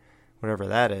battery, whatever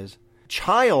that is,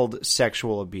 child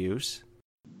sexual abuse.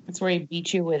 That's where he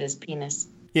beat you with his penis.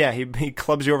 Yeah, he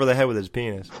clubs you over the head with his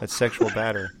penis. That's sexual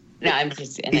battery. No, I'm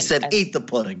just... He said, eat the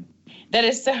pudding. That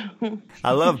is so...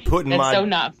 I love putting That's my... so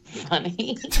not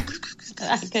funny.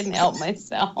 I couldn't help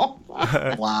myself.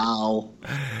 Wow.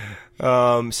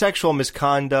 Sexual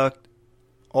misconduct.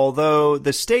 Although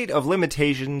the state of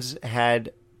limitations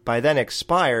had by then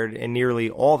expired in nearly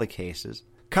all the cases,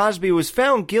 Cosby was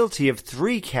found guilty of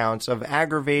 3 counts of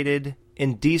aggravated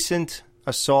indecent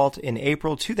assault in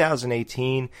April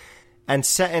 2018 and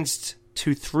sentenced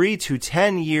to 3 to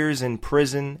 10 years in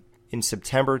prison in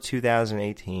September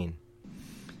 2018.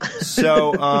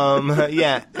 So,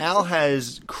 yeah, Al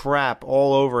has crap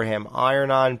all over him,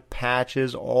 iron-on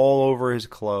patches all over his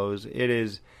clothes. It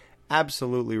is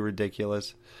absolutely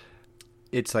ridiculous.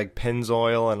 It's like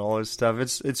Pennzoil and all this stuff.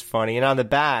 It's funny. And on the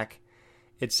back,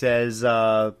 it says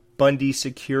Bundy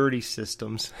Security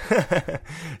Systems.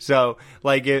 So,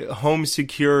 like, Home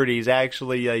Security's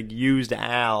actually like used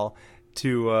Al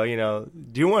to,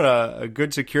 do you want a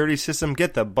good security system?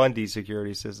 Get the Bundy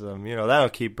security system. That'll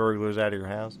keep burglars out of your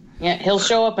house. Yeah, he'll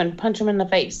show up and punch him in the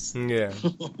face. Yeah.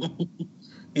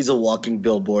 He's a walking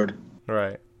billboard.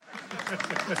 Right.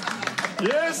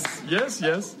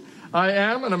 Yes. I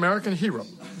am an American hero.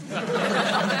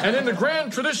 And in the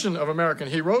grand tradition of American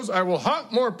heroes, I will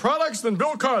hawk more products than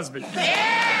Bill Cosby.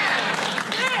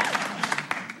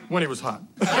 When he was hot.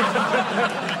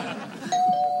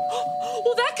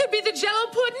 Well, that could be the Jell-O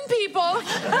pudding people.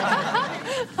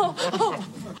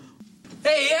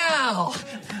 Hey, Al!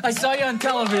 I saw you on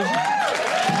television.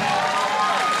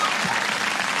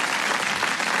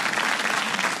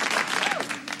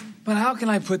 But how can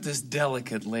I put this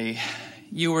delicately?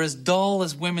 You were as dull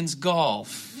as women's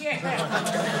golf.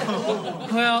 Yeah.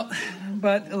 Well,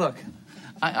 but look,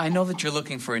 I know that you're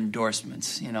looking for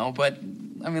endorsements, but,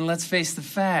 let's face the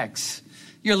facts.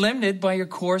 You're limited by your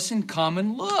coarse and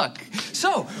common look.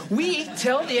 So, we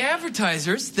tell the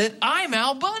advertisers that I'm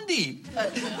Al Bundy.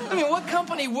 What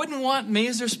company wouldn't want me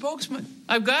as their spokesman?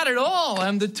 I've got it all.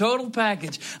 I'm the total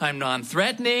package. I'm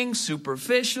non-threatening,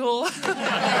 superficial.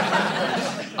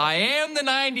 I am the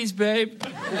 90s, babe.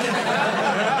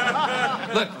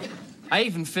 Look, I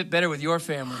even fit better with your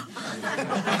family.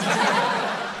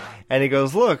 And he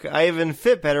goes, look, I even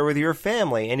fit better with your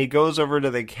family. And he goes over to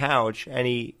the couch and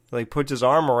he puts his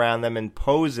arm around them and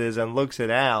poses and looks at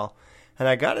Al. And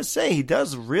I gotta say, he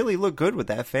does really look good with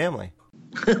that family.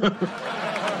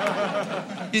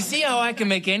 You see how I can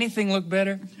make anything look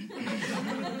better?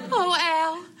 Oh,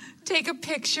 Al, take a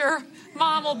picture.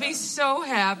 Mom will be so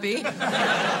happy.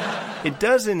 It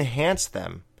does enhance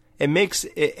them.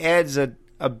 It adds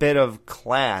a a bit of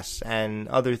class and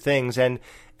other things, and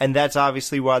that's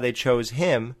obviously why they chose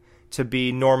him to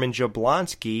be Norman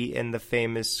Jablonski in the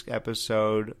famous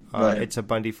episode It's a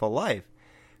Bundyful Life,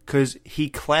 because he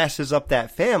classes up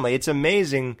that family. It's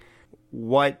amazing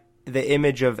what the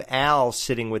image of Al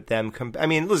sitting with them. I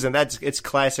mean, listen, it's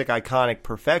classic, iconic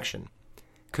perfection,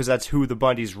 because that's who the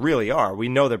Bundys really are. We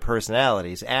know their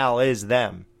personalities. Al is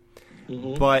them.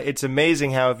 Mm-hmm. But it's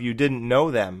amazing how if you didn't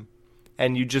know them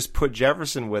and you just put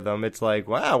Jefferson with them, it's like,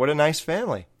 wow, what a nice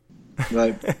family.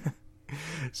 Right.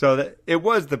 So it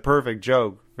was the perfect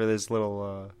joke for this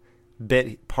little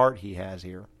part he has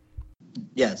here.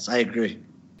 Yes, I agree.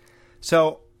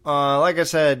 So, like I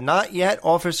said, not yet.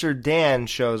 Officer Dan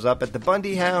shows up at the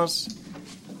Bundy house.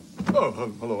 Oh,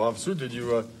 hello, officer. Did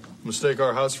you mistake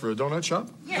our house for a donut shop?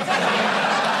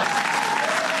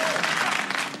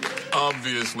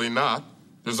 Obviously not.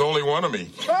 There's only one of me.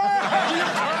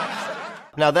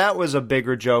 Now, that was a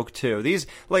bigger joke, too. These,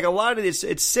 like, a lot of this,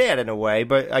 it's sad in a way,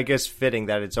 but I guess fitting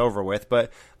that it's over with.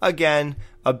 But, again,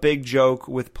 a big joke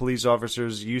with police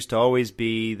officers used to always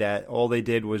be that all they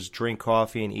did was drink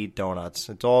coffee and eat donuts.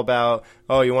 It's all about,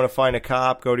 oh, you want to find a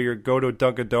cop? Go to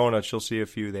Dunkin' Donuts. You'll see a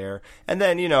few there. And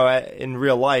then, in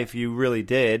real life, you really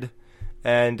did.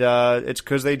 And it's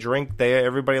because they drink.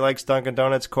 Everybody likes Dunkin'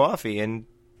 Donuts coffee, and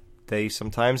they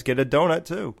sometimes get a donut,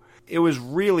 too. It was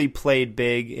really played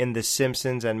big in The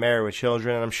Simpsons and Married with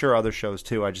Children, and I'm sure other shows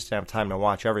too. I just didn't have time to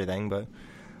watch everything, but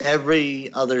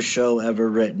every other show ever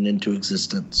written into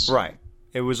existence. Right.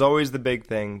 It was always the big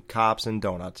thing, cops and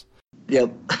donuts.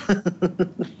 Yep.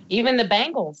 Even the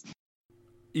Bangles.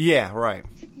 Yeah, right.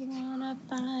 You wanna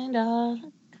find all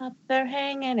the cops are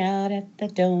hanging out at the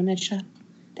donut shop.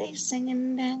 They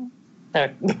singing down.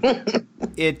 Sorry.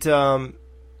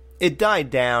 It died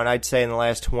down, I'd say, in the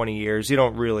last 20 years. You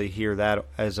don't really hear that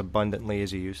as abundantly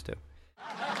as you used to.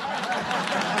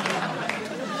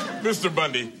 Mr.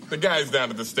 Bundy, the guys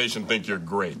down at the station think you're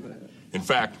great. In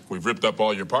fact, we've ripped up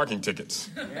all your parking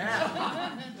tickets.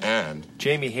 Yeah. And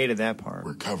Jamie hated that part.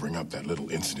 We're covering up that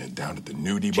little incident down at the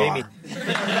nudie bar.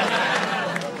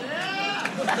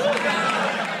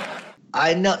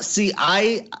 I know. See,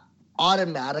 I'm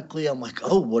like,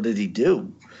 oh, what did he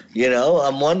do?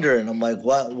 I'm wondering. I'm like,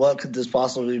 what could this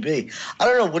possibly be? I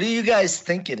don't know. What do you guys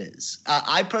think it is?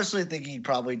 I personally think he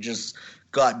probably just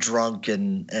got drunk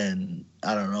and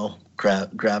I don't know,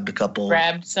 grabbed a couple.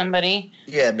 Grabbed somebody?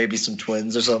 Yeah, maybe some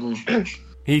twins or something.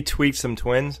 He tweaked some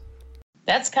twins?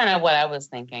 That's kind of what I was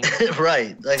thinking.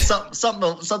 Right. Like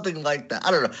something like that.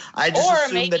 I don't know. I just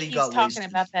assumed that he got wasted. Or maybe he's talking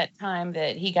about that time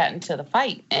that he got into the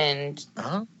fight and...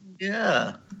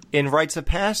 Yeah. In Rites of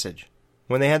Passage,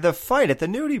 when they had the fight at the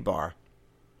nudie bar.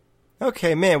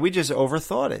 Okay, man, we just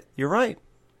overthought it. You're right.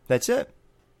 That's it.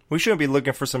 We shouldn't be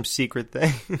looking for some secret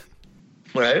thing.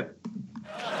 Right.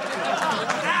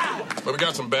 But we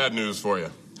got some bad news for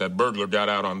you. That burglar got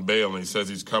out on bail and he says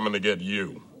he's coming to get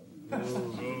you.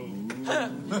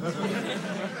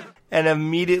 And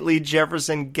immediately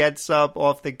Jefferson gets up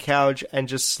off the couch and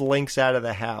just slinks out of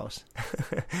the house.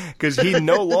 Because he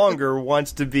no longer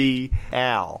wants to be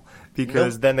Al.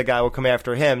 Because then the guy will come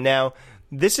after him. Now,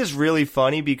 this is really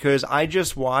funny because I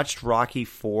just watched Rocky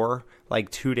IV like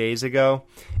 2 days ago.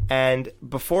 And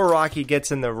before Rocky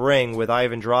gets in the ring with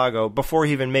Ivan Drago, before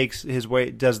he even makes his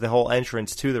way, does the whole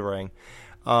entrance to the ring,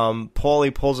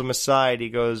 Paulie pulls him aside. He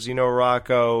goes,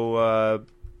 Rocco,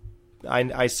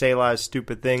 I say a lot of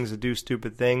stupid things and do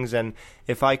stupid things, and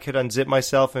if I could unzip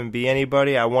myself and be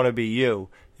anybody, I want to be you.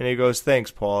 And he goes,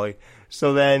 thanks, Paulie.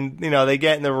 So then, they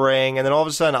get in the ring, and then all of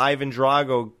a sudden Ivan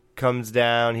Drago comes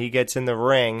down, he gets in the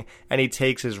ring, and he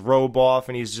takes his robe off,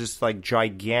 and he's just like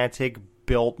gigantic,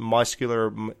 built,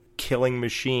 muscular, killing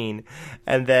machine.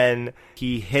 And then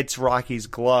he hits Rocky's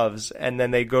gloves, and then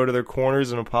they go to their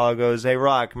corners, and Apollo goes, hey,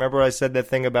 Rock, remember I said that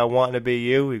thing about wanting to be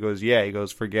you? He goes, yeah. He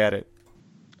goes, forget it.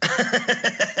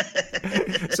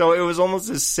 So it was almost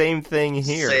the same thing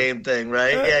here. Same thing,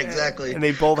 right? Yeah, exactly. And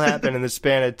they both happened in the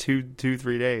span of 3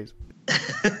 days.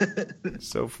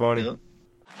 So funny. Yep.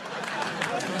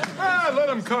 Let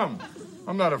him come.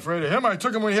 I'm not afraid of him. I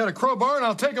took him when he had a crowbar, and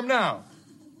I'll take him now.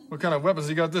 What kind of weapons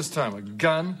he got this time? A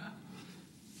gun?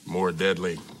 More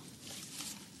deadly.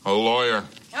 A lawyer.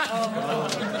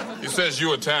 He says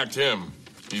you attacked him.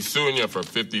 He's suing you for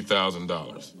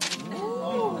 $50,000.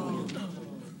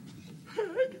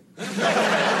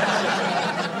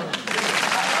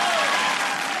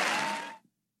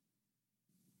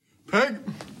 Peg,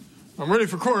 I'm ready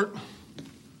for court.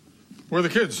 Where are the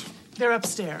kids? They're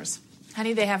upstairs.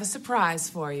 Honey, they have a surprise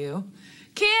for you.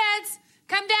 Kids,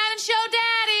 come down and show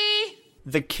Daddy.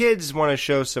 The kids want to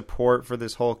show support for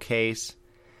this whole case.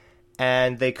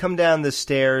 And they come down the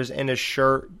stairs in a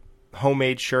shirt,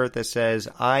 homemade shirt that says,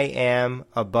 "I am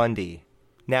a Bundy."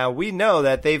 Now, we know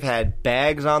that they've had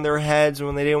bags on their heads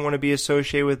when they didn't want to be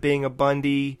associated with being a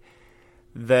Bundy.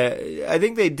 I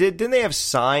think they didn't they have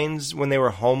signs when they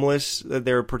were homeless, that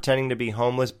they were pretending to be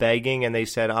homeless, begging, and they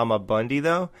said, "I'm a Bundy,"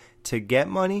 though, to get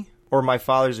money? Or "My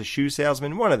father's a shoe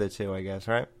salesman," one of the two, I guess,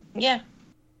 right? Yeah.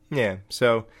 Yeah,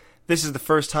 so this is the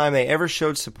first time they ever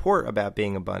showed support about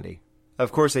being a Bundy.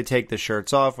 Of course, they take the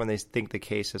shirts off when they think the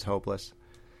case is hopeless.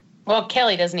 Well,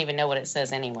 Kelly doesn't even know what it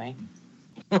says anyway.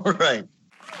 Right.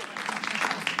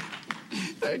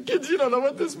 Hey, kids, you don't know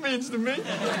what this means to me.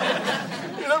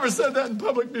 You never said that in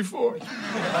public before.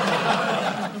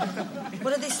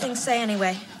 What do these things say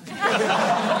anyway?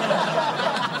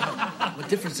 What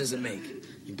difference does it make?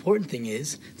 The important thing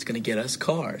is it's going to get us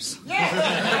cars.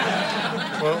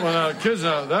 Well, kids,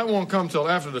 that won't come till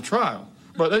after the trial.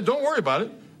 But hey, don't worry about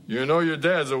it. You know your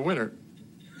dad's a winner.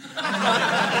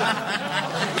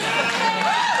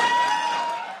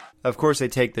 Of course, they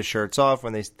take the shirts off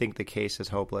when they think the case is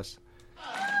hopeless.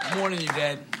 I'm warning you,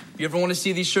 Dad. If you ever want to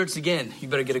see these shirts again, you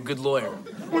better get a good lawyer.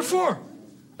 What for?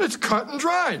 It's cut and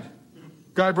dried.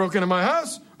 Guy broke into my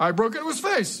house, I broke into his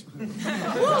face.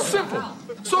 Simple.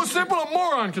 So simple a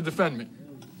moron could defend me.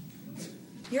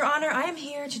 Your Honor, I am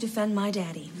here to defend my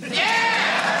daddy.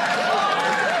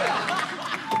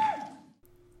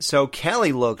 So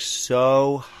Kelly looks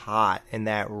so hot in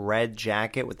that red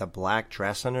jacket with the black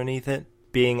dress underneath it,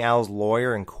 being Al's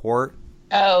lawyer in court.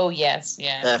 Oh, yes,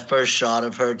 yeah. That first shot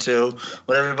of her, too,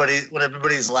 when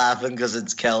everybody's laughing because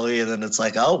it's Kelly, and then it's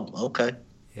like, oh, okay.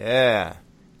 Yeah.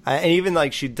 And even,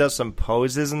 like, she does some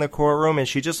poses in the courtroom, and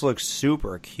she just looks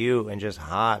super cute and just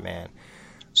hot, man.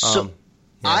 So,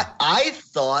 yeah. I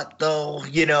thought, though,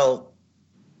 you know,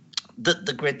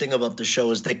 the great thing about the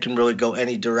show is they can really go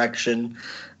any direction,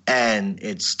 and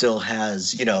it still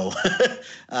has, you know,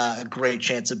 a great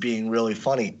chance of being really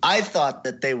funny. I thought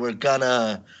that they were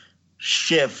gonna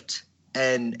shift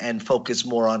and focus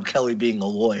more on Kelly being a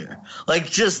lawyer. Like,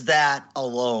 just that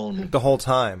alone. The whole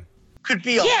time. Could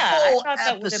be a whole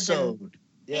episode.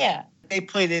 Yeah. They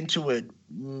played into it,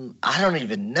 I don't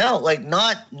even know. Like,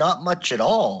 not much at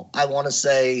all, I want to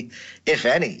say, if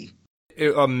any.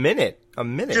 A minute. Just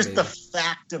maybe. The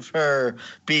fact of her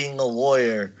being a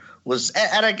lawyer was,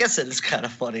 and I guess it is kind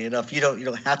of funny enough. You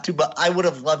don't have to, but I would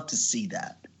have loved to see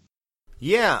that.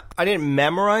 Yeah, I didn't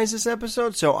memorize this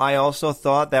episode, so I also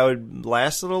thought that would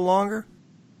last a little longer.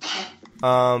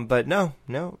 But no,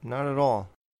 not at all.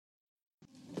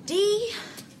 D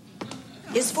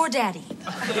is for daddy.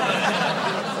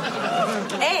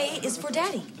 A is for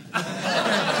daddy.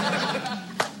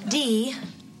 D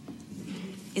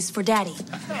is for daddy.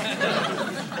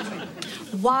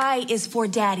 Y is for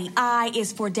daddy. I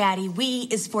is for daddy. We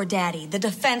is for daddy. The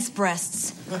defense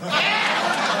breasts.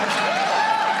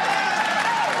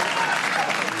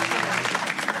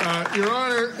 Your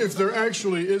Honor, if there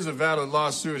actually is a valid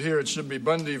lawsuit here, it should be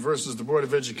Bundy versus the Board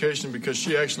of Education because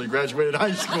she actually graduated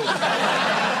high school.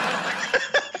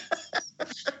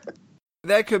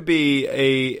 That could be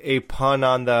a pun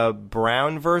on the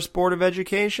Brown versus Board of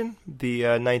Education, the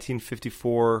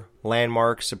 1954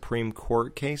 landmark Supreme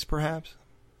Court case, perhaps?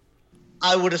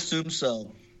 I would assume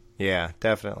so. Yeah,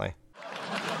 definitely.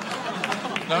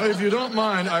 Now, if you don't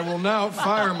mind, I will now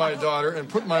fire my daughter and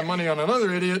put my money on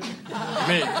another idiot,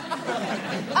 me.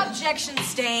 Objection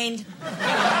stained.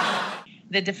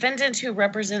 The defendant who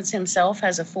represents himself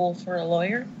has a fool for a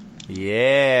lawyer?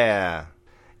 Yeah.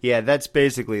 Yeah, that's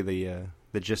basically the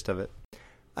gist of it.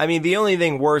 I mean, the only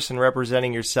thing worse than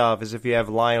representing yourself is if you have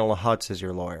Lionel Hutz as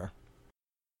your lawyer.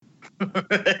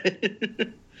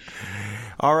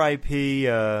 R.I.P.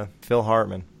 Phil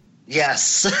Hartman.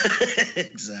 Yes,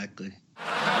 exactly.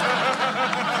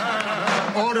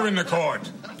 Order in the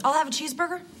court. I'll have a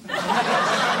cheeseburger.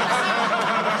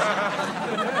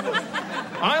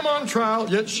 I'm on trial,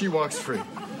 yet she walks free. Your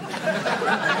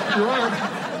Honor,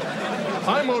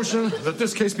 I motion that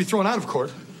this case be thrown out of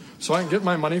court so I can get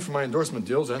my money from my endorsement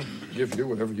deals and give you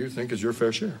whatever you think is your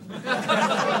fair share.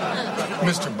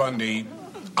 Mr. Bundy,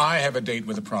 I have a date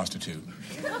with a prostitute.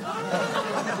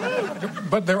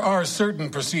 But there are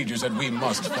certain procedures that we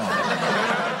must follow.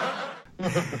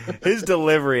 His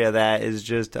delivery of that is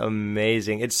just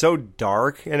amazing. It's so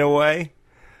dark in a way,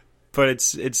 but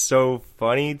it's so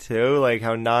funny too, like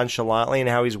how nonchalantly and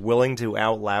how he's willing to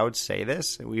out loud say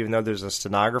this, even though there's a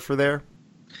stenographer there.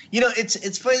 You know,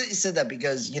 it's funny that you said that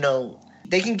because, you know,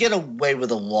 they can get away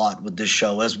with a lot with this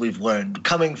show, as we've learned,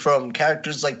 coming from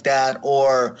characters like that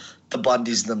or the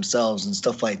Bundys themselves and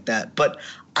stuff like that. But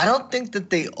I don't think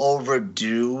that they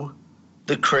overdo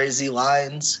the crazy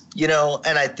lines, you know,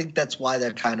 and I think that's why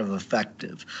they're kind of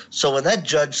effective. So when that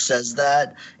judge says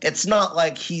that, it's not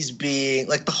like he's being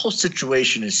like, the whole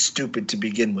situation is stupid to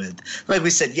begin with. Like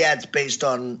we said, yeah, it's based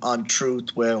on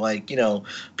truth where, like, you know,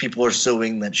 people are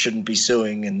suing that shouldn't be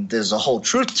suing and there's a whole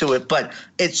truth to it, but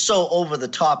it's so over the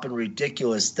top and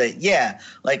ridiculous that, yeah,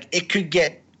 like it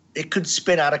could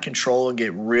spin out of control and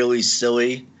get really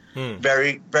silly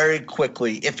very, very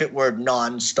quickly if it were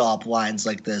nonstop lines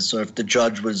like this, or if the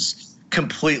judge was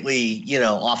completely, you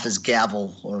know, off his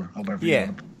gavel or however.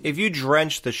 Yeah, if you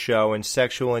drench the show in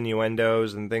sexual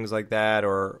innuendos and things like that,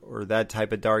 or that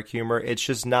type of dark humor, it's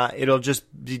just not. It'll just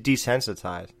be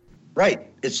desensitized. Right,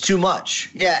 it's too much.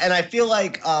 Yeah, and I feel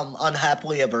like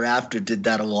Unhappily Ever After did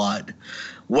that a lot,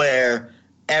 where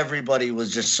everybody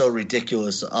was just so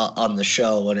ridiculous on the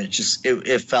show, and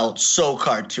it felt so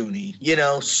cartoony, you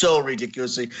know, so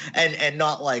ridiculously, and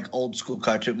not like old school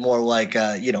cartoon, more like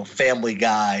you know, Family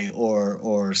Guy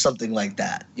or something like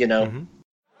that, you know.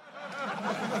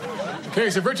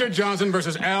 Case of Richard Johnson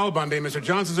versus Al Bundy. Mr.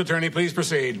 Johnson's attorney, please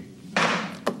proceed.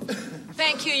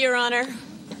 Thank you, Your Honor.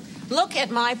 Look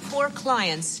at my poor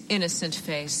client's innocent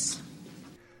face.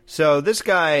 So this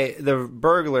guy, the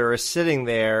burglar, is sitting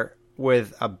there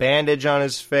with a bandage on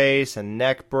his face, a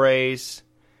neck brace.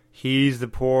 He's the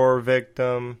poor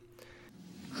victim.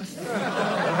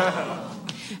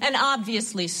 An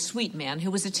obviously sweet man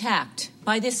who was attacked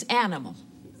by this animal.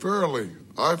 Fairly.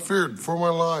 I feared for my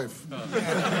life.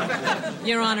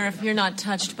 Your Honor, if you're not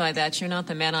touched by that, you're not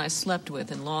the man I slept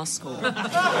with in law school.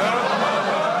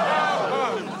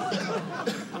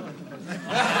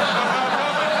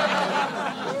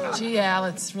 Gee, Al,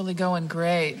 it's really going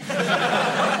great.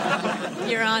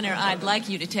 Your Honor, I'd like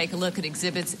you to take a look at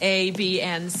Exhibits A, B,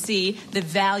 and C, the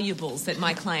valuables that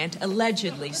my client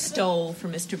allegedly stole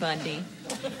from Mr. Bundy.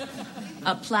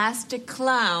 A plastic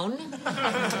clown,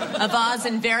 a vase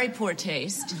in very poor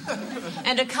taste,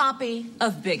 and a copy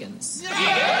of Biggins.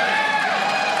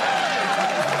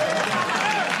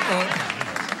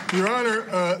 Your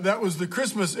Honor, that was the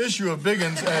Christmas issue of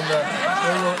Biggins, and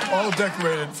they were all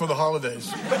decorated for the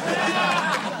holidays.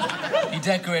 He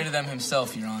decorated them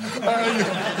himself, Your Honor.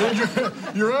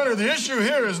 Your Honor, the issue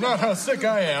here is not how sick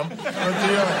I am, but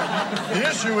the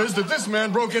issue is that this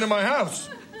man broke into my house.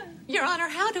 Your Honor,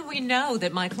 how do we know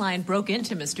that my client broke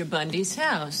into Mr. Bundy's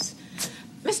house?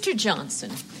 Mr. Johnson,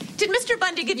 did Mr.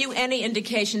 Bundy give you any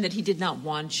indication that he did not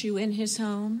want you in his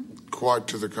home? Quite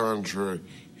to the contrary.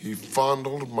 He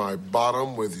fondled my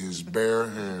bottom with his bare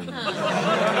hand.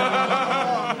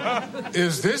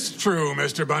 Is this true,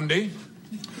 Mr. Bundy?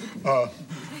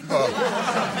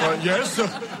 Yes.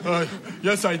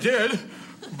 Yes, I did.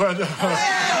 But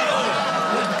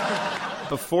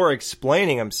before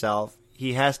explaining himself,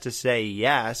 he has to say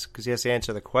yes, because he has to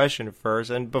answer the question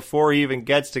first. And before he even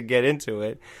gets to get into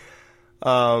it,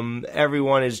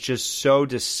 everyone is just so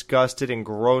disgusted and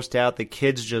grossed out. The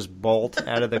kids just bolt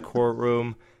out of the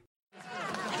courtroom.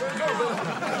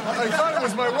 I thought it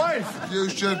was my wife. You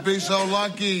should be so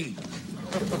lucky.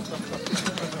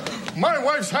 My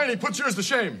wife's hiney puts yours to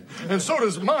shame. And so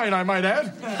does mine, I might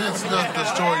add. That's not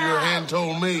the story your hand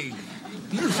told me.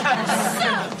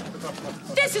 So,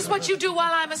 this is what you do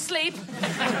while I'm asleep?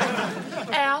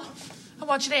 Al, I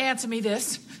want you to answer me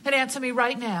this, and answer me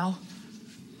right now.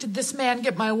 Did this man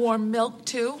get my warm milk,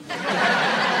 too?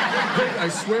 Hey, I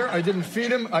swear I didn't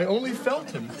feed him. I only felt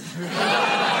him.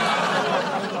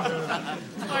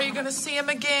 Are you going to see him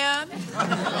again?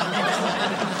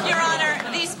 Your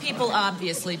Honor, these people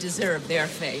obviously deserve their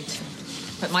fate,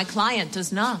 but my client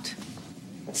does not.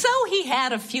 So he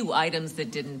had a few items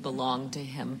that didn't belong to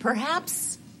him.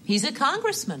 Perhaps he's a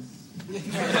congressman.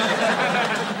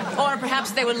 Or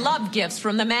perhaps they were love gifts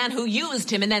from the man who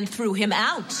used him and then threw him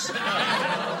out.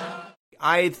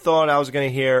 I thought I was going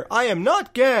to hear, I am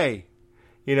not gay.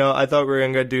 You know, I thought we were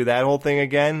going to do that whole thing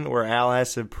again, where Al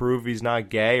has to prove he's not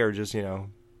gay or just, you know,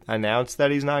 announce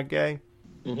that he's not gay.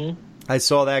 Mm-hmm. I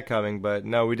saw that coming, but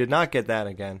no, we did not get that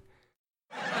again.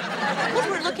 What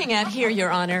we're looking at here, Your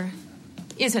Honor,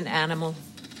 is an animal.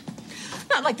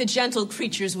 Not like the gentle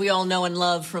creatures we all know and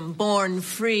love from Born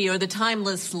Free or the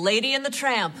timeless Lady and the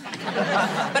Tramp,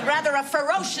 but rather a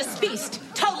ferocious beast,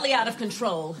 totally out of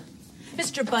control.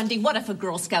 Mr. Bundy, what if a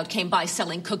Girl Scout came by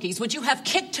selling cookies? Would you have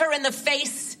kicked her in the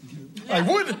face? I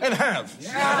would and have.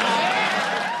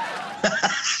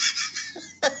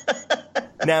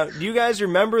 Now, do you guys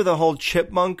remember the whole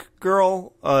chipmunk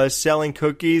girl selling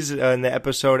cookies in the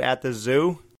episode At the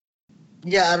Zoo?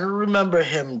 Yeah, I don't remember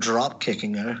him drop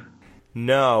kicking her.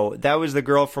 No, that was the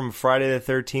girl from Friday the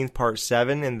 13th, Part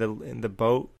 7 in the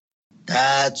boat.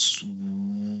 That's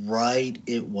right,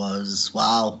 it was.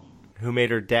 Wow. who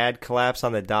made her dad collapse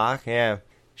on the dock. Yeah.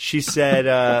 She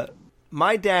said,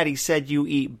 my daddy said you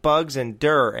eat bugs and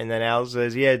dirt. And then Al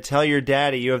says, yeah, tell your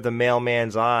daddy you have the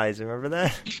mailman's eyes. Remember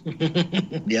that?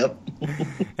 Yep.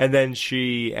 And then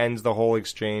she ends the whole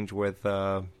exchange with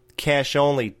cash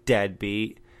only,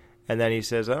 deadbeat. And then he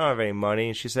says, I don't have any money.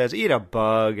 And she says, eat a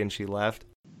bug. And she left.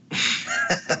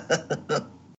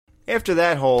 After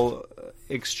that whole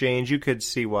exchange, you could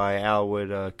see why Al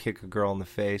would kick a girl in the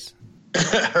face.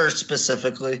 Her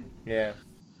specifically? Yeah.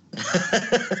 We're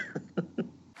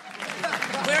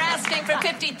asking for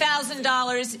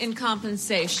 $50,000 in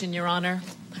compensation, Your Honor.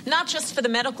 Not just for the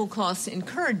medical costs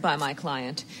incurred by my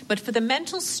client, but for the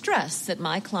mental stress that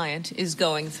my client is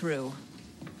going through.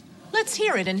 Let's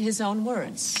hear it in his own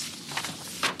words.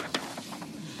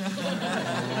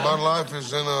 My life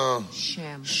is in a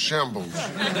shambles.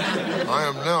 I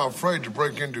am now afraid to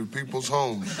break into people's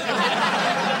homes.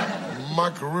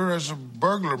 My career as a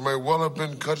burglar may well have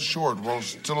been cut short while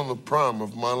still in the prime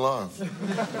of my life.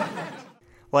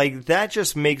 Like, that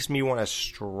just makes me want to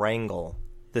strangle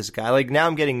this guy. Like, now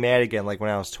I'm getting mad again, like when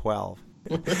I was 12.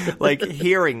 Like,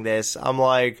 hearing this, I'm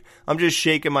just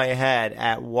shaking my head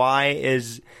at why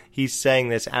is he saying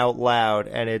this out loud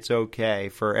and it's okay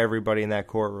for everybody in that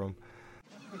courtroom.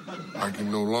 I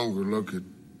can no longer look at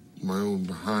my own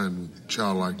behind with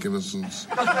childlike innocence.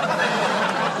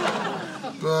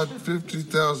 But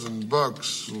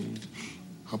 $50,000 will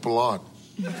help a lot.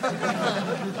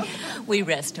 We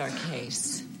rest our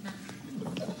case.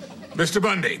 Mr.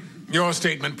 Bundy, your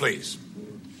statement, please.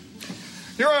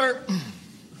 Your Honor,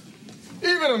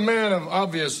 even a man of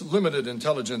obvious limited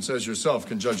intelligence as yourself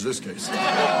can judge this case.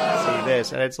 See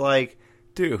this, and it's like,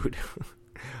 dude,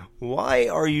 why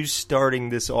are you starting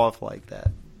this off like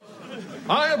that?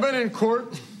 I have been in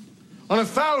court on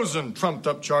 1,000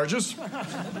 trumped-up charges.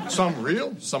 Some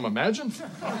real, some imagined.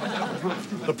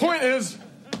 The point is,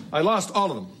 I lost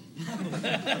all of them.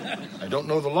 I don't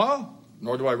know the law,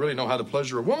 nor do I really know how to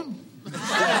pleasure a woman.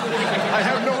 I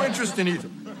have no interest in either.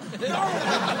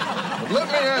 But let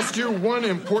me ask you one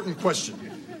important question.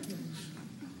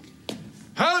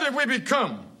 How did we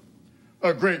become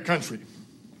a great country?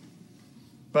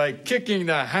 By kicking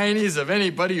the heinies of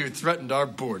anybody who threatened our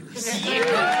borders. And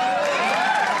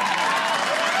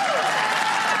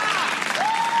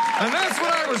that's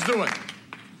what I was doing.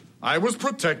 I was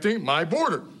protecting my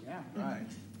border. Yeah, right.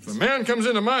 If a man comes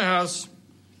into my house,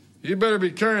 you better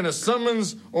be carrying a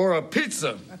summons or a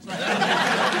pizza. That's right.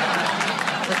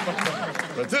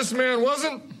 But this man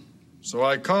wasn't, so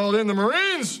I called in the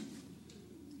Marines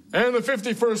and the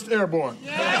 51st Airborne.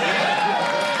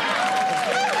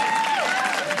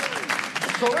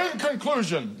 So in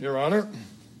conclusion, Your Honor,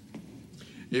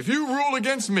 if you rule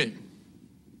against me,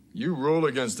 you rule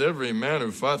against every man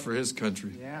who fought for his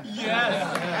country. Yeah.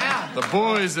 Yes. The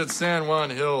boys at San Juan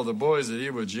Hill, the boys at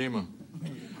Iwo Jima,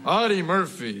 Audie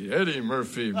Murphy, Eddie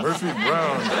Murphy, Murphy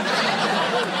Brown,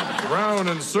 Brown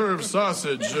and serve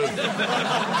sausage,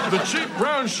 the cheap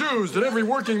brown shoes that every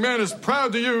working man is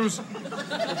proud to use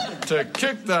to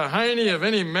kick the hiney of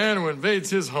any man who invades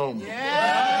his home.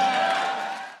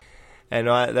 And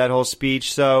that whole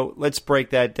speech, so let's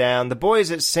break that down. The boys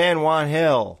at San Juan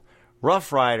Hill,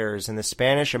 Rough Riders in the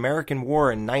Spanish-American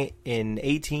War in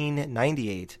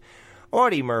 1898.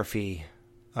 Audie Murphy,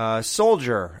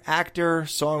 soldier, actor,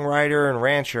 songwriter, and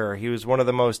rancher. He was one of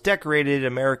the most decorated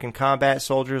American combat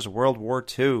soldiers of World War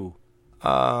II.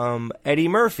 Eddie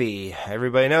Murphy,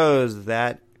 everybody knows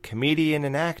that comedian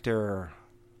and actor.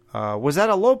 Was at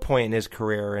a low point in his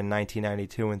career in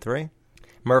 1992 and 3.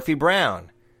 Murphy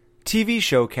Brown, TV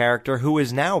show character who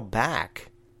is now back,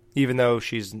 even though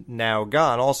she's now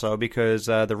gone also because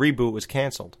the reboot was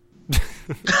canceled.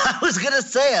 I was going to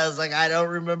say, I don't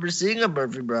remember seeing a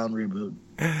Murphy Brown reboot.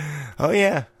 Oh,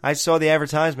 yeah. I saw the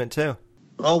advertisement, too.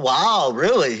 Oh, wow.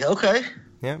 Really? Okay.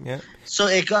 Yeah. So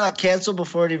it got canceled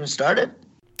before it even started?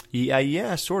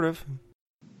 Yeah, sort of.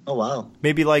 Oh, wow.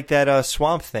 Maybe like that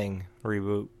Swamp Thing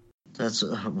reboot. That's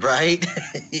right.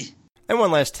 And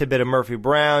one last tidbit of Murphy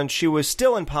Brown. She was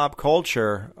still in pop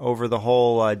culture over the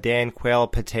whole Dan Quayle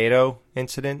potato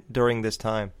incident during this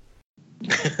time.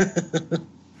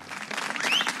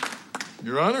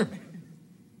 Your Honor,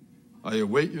 I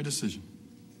await your decision.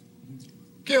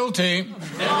 Guilty. Of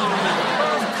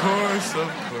course.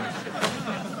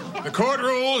 The court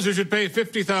rules you should pay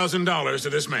 $50,000 to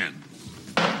this man.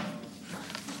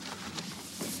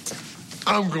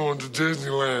 I'm going to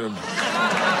Disneyland.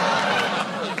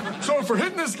 So for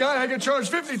hitting this guy, I get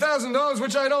charged $50,000,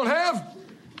 which I don't have?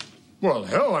 Well,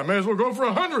 hell, I may as well go for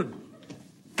 100.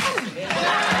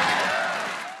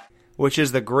 which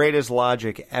is the greatest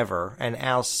logic ever, and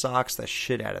Al socks the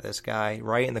shit out of this guy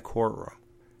right in the courtroom.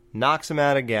 Knocks him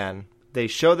out again. They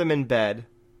show them in bed.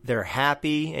 They're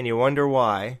happy, and you wonder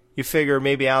why. You figure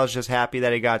maybe Al's just happy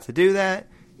that he got to do that.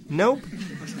 Nope.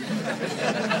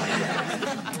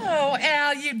 Oh,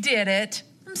 Al, you did it.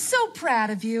 I'm so proud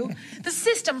of you. The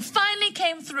system finally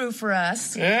came through for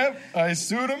us. Yep, I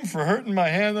sued him for hurting my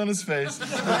hand on his face.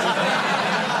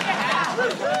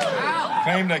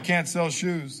 Claimed I can't sell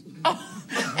shoes. Oh,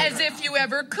 as if you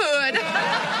ever could.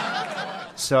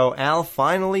 So Al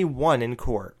finally won in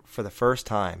court for the first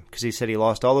time, because he said he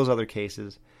lost all those other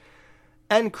cases.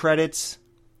 End credits.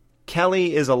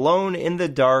 Kelly is alone in the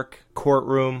dark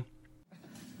courtroom.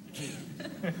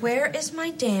 Where is my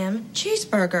damn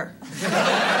cheeseburger?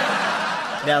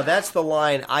 Now, that's the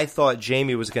line I thought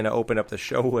Jamie was going to open up the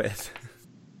show with.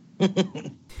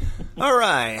 All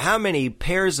right, how many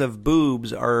pairs of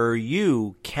boobs are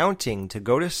you counting to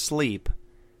go to sleep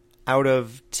out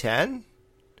of 10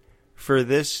 for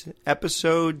this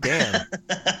episode, Dan?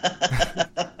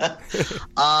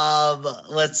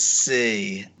 Let's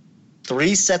see.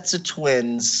 3 sets of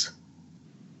twins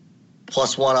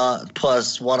plus one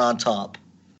on top.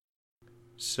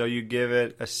 So you give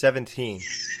it a 17.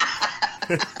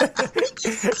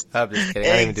 I'm just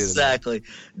kidding. I didn't even do that. Exactly.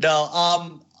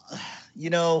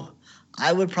 No,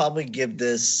 I would probably give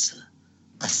this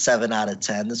a 7 out of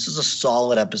 10. This was a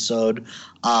solid episode.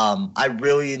 I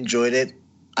really enjoyed it.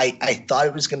 I thought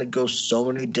it was going to go so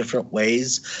many different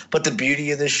ways, but the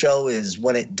beauty of the show is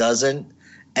when it doesn't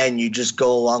and you just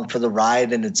go along for the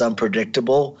ride and it's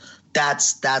unpredictable.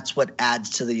 That's what adds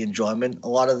to the enjoyment a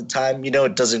lot of the time.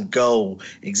 It doesn't go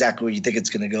exactly where you think it's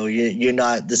going to go. You're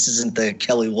not – this isn't the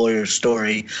Kelly Lawyer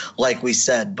story like we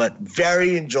said, but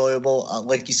very enjoyable.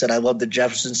 Like you said, I loved the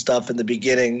Jefferson stuff in the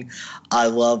beginning. I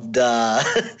loved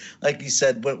like you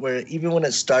said, where even when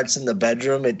it starts in the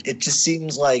bedroom, it just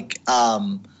seems like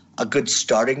a good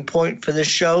starting point for this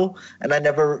show. And I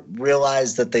never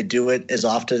realized that they do it as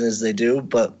often as they do.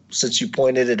 But since you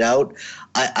pointed it out,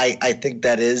 I think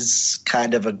that is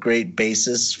kind of a great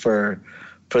basis for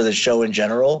the show in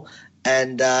general.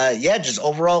 And just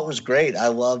overall it was great. I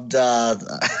loved Al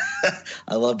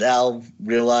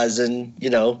realizing,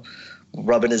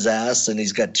 rubbing his ass and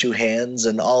he's got 2 hands,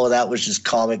 and all of that was just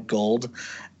comic gold.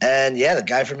 And the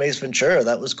guy from Ace Ventura,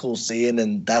 that was cool seeing,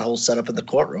 and that whole setup in the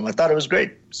courtroom. I thought it was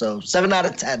great. So 7 out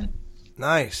of 10.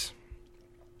 Nice.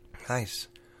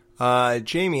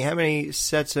 Jamie, how many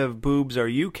sets of boobs are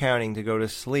you counting to go to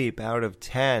sleep out of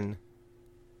 10?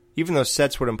 Even though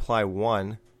sets would imply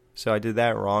 1, so I did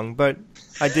that wrong. But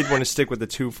I did want to stick with the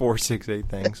 2, 4, 6, 8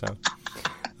 thing. So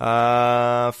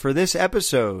for this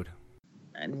episode,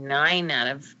 9 out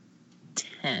of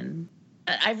 10.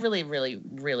 I really, really,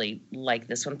 really like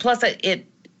this one. Plus, it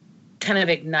kind of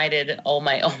ignited all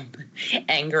my own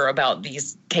anger about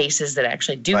these cases that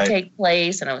actually do take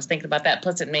place. And I was thinking about that.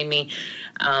 Plus, it made me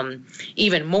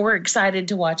even more excited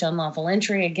to watch Unlawful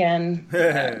Entry again,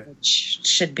 which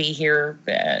should be here.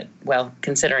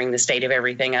 Considering the state of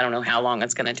everything, I don't know how long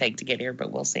it's going to take to get here,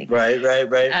 but we'll see. Right.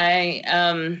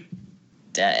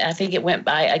 I think it went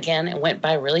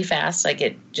by really fast.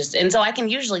 And so I can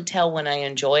usually tell when I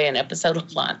enjoy an episode a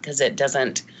lot because it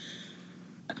doesn't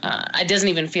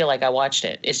even feel like I watched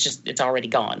it. It's already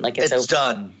gone. Like it's over.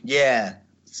 Done. Yeah.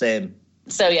 Same.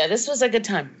 So this was a good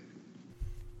time.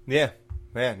 Yeah,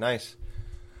 nice.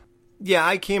 Yeah,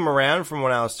 I came around from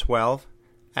when I was 12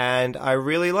 and I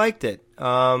really liked it.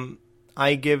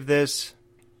 I give this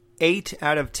 8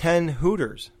 out of 10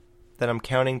 Hooters that I'm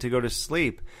counting to go to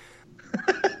sleep.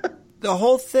 The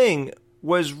whole thing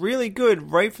was really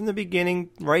good right from the beginning,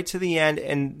 right to the end,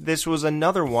 and this was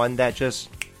another one that it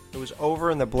was over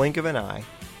in the blink of an eye.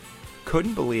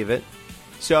 Couldn't believe it.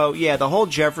 So, the whole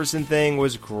Jefferson thing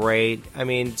was great. I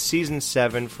mean, season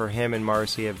 7 for him and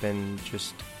Marcy have been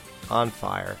just on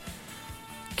fire.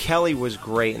 Kelly was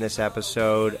great in this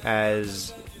episode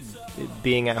as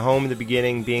being at home in the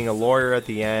beginning, being a lawyer at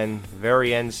the end,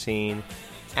 very end scene.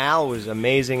 Al was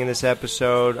amazing in this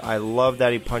episode. I love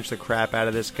that he punched the crap out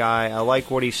of this guy. I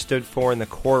like what he stood for in the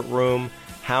courtroom,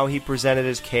 how he presented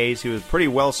his case. He was pretty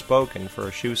well spoken for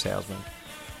a shoe salesman.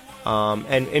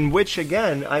 And in which,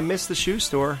 again, I miss the shoe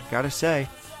store, gotta say.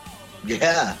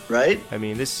 Yeah, right? I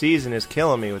mean, this season is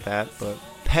killing me with that. But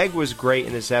Peg was great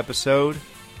in this episode.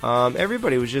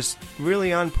 Everybody was just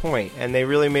really on point, and they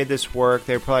really made this work.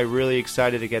 They were probably really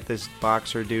excited to get this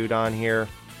boxer dude on here.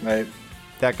 Right.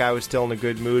 That guy was still in a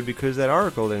good mood because that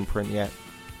article didn't print yet.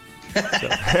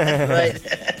 Right.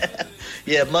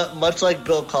 Yeah, much like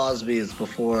Bill Cosby is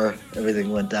before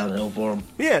everything went downhill for him.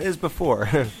 Yeah, it is before.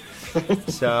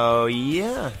 So,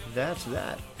 that's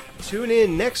that. Tune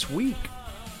in next week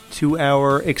to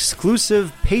our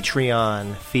exclusive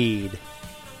Patreon feed.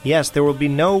 Yes, there will be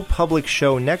no public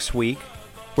show next week.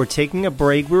 We're taking a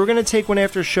break. We were going to take one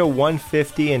after show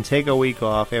 150 and take a week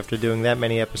off after doing that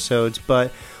many episodes,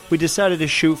 but we decided to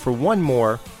shoot for one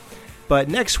more. But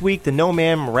next week, the No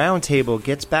Man Roundtable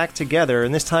gets back together,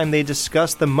 and this time they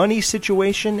discuss the money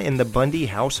situation in the Bundy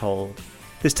household.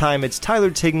 This time it's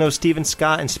Tyler Tigno, Stephen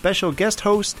Scott, and special guest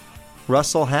host,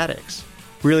 Russell Haddix.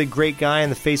 Really great guy on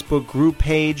the Facebook group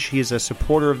page. He's a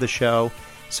supporter of the show.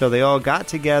 So they all got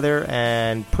together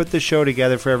and put the show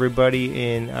together for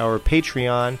everybody in our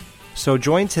Patreon. So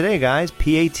join today, guys.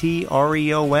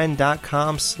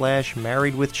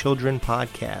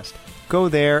 patreon.com/marriedwithchildrenpodcast. Go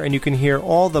there and you can hear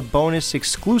all the bonus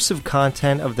exclusive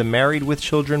content of the Married with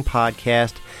Children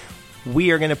podcast.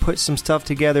 We are going to put some stuff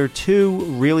together too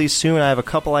really soon. I have a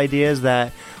couple ideas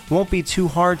that won't be too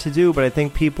hard to do, but I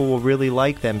think people will really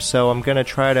like them. So I'm going to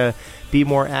try to be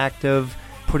more active,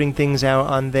 putting things out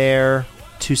on there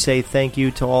to say thank you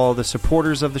to all the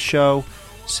supporters of the show.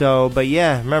 So, but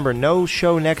yeah, remember, no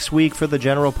show next week for the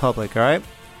general public, all right?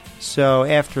 So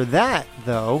after that,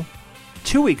 though,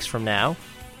 2 weeks from now,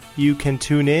 you can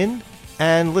tune in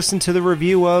and listen to the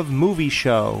review of Movie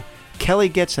Show. Kelly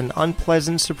gets an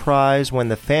unpleasant surprise when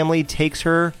the family takes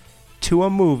her to a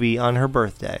movie on her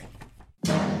birthday.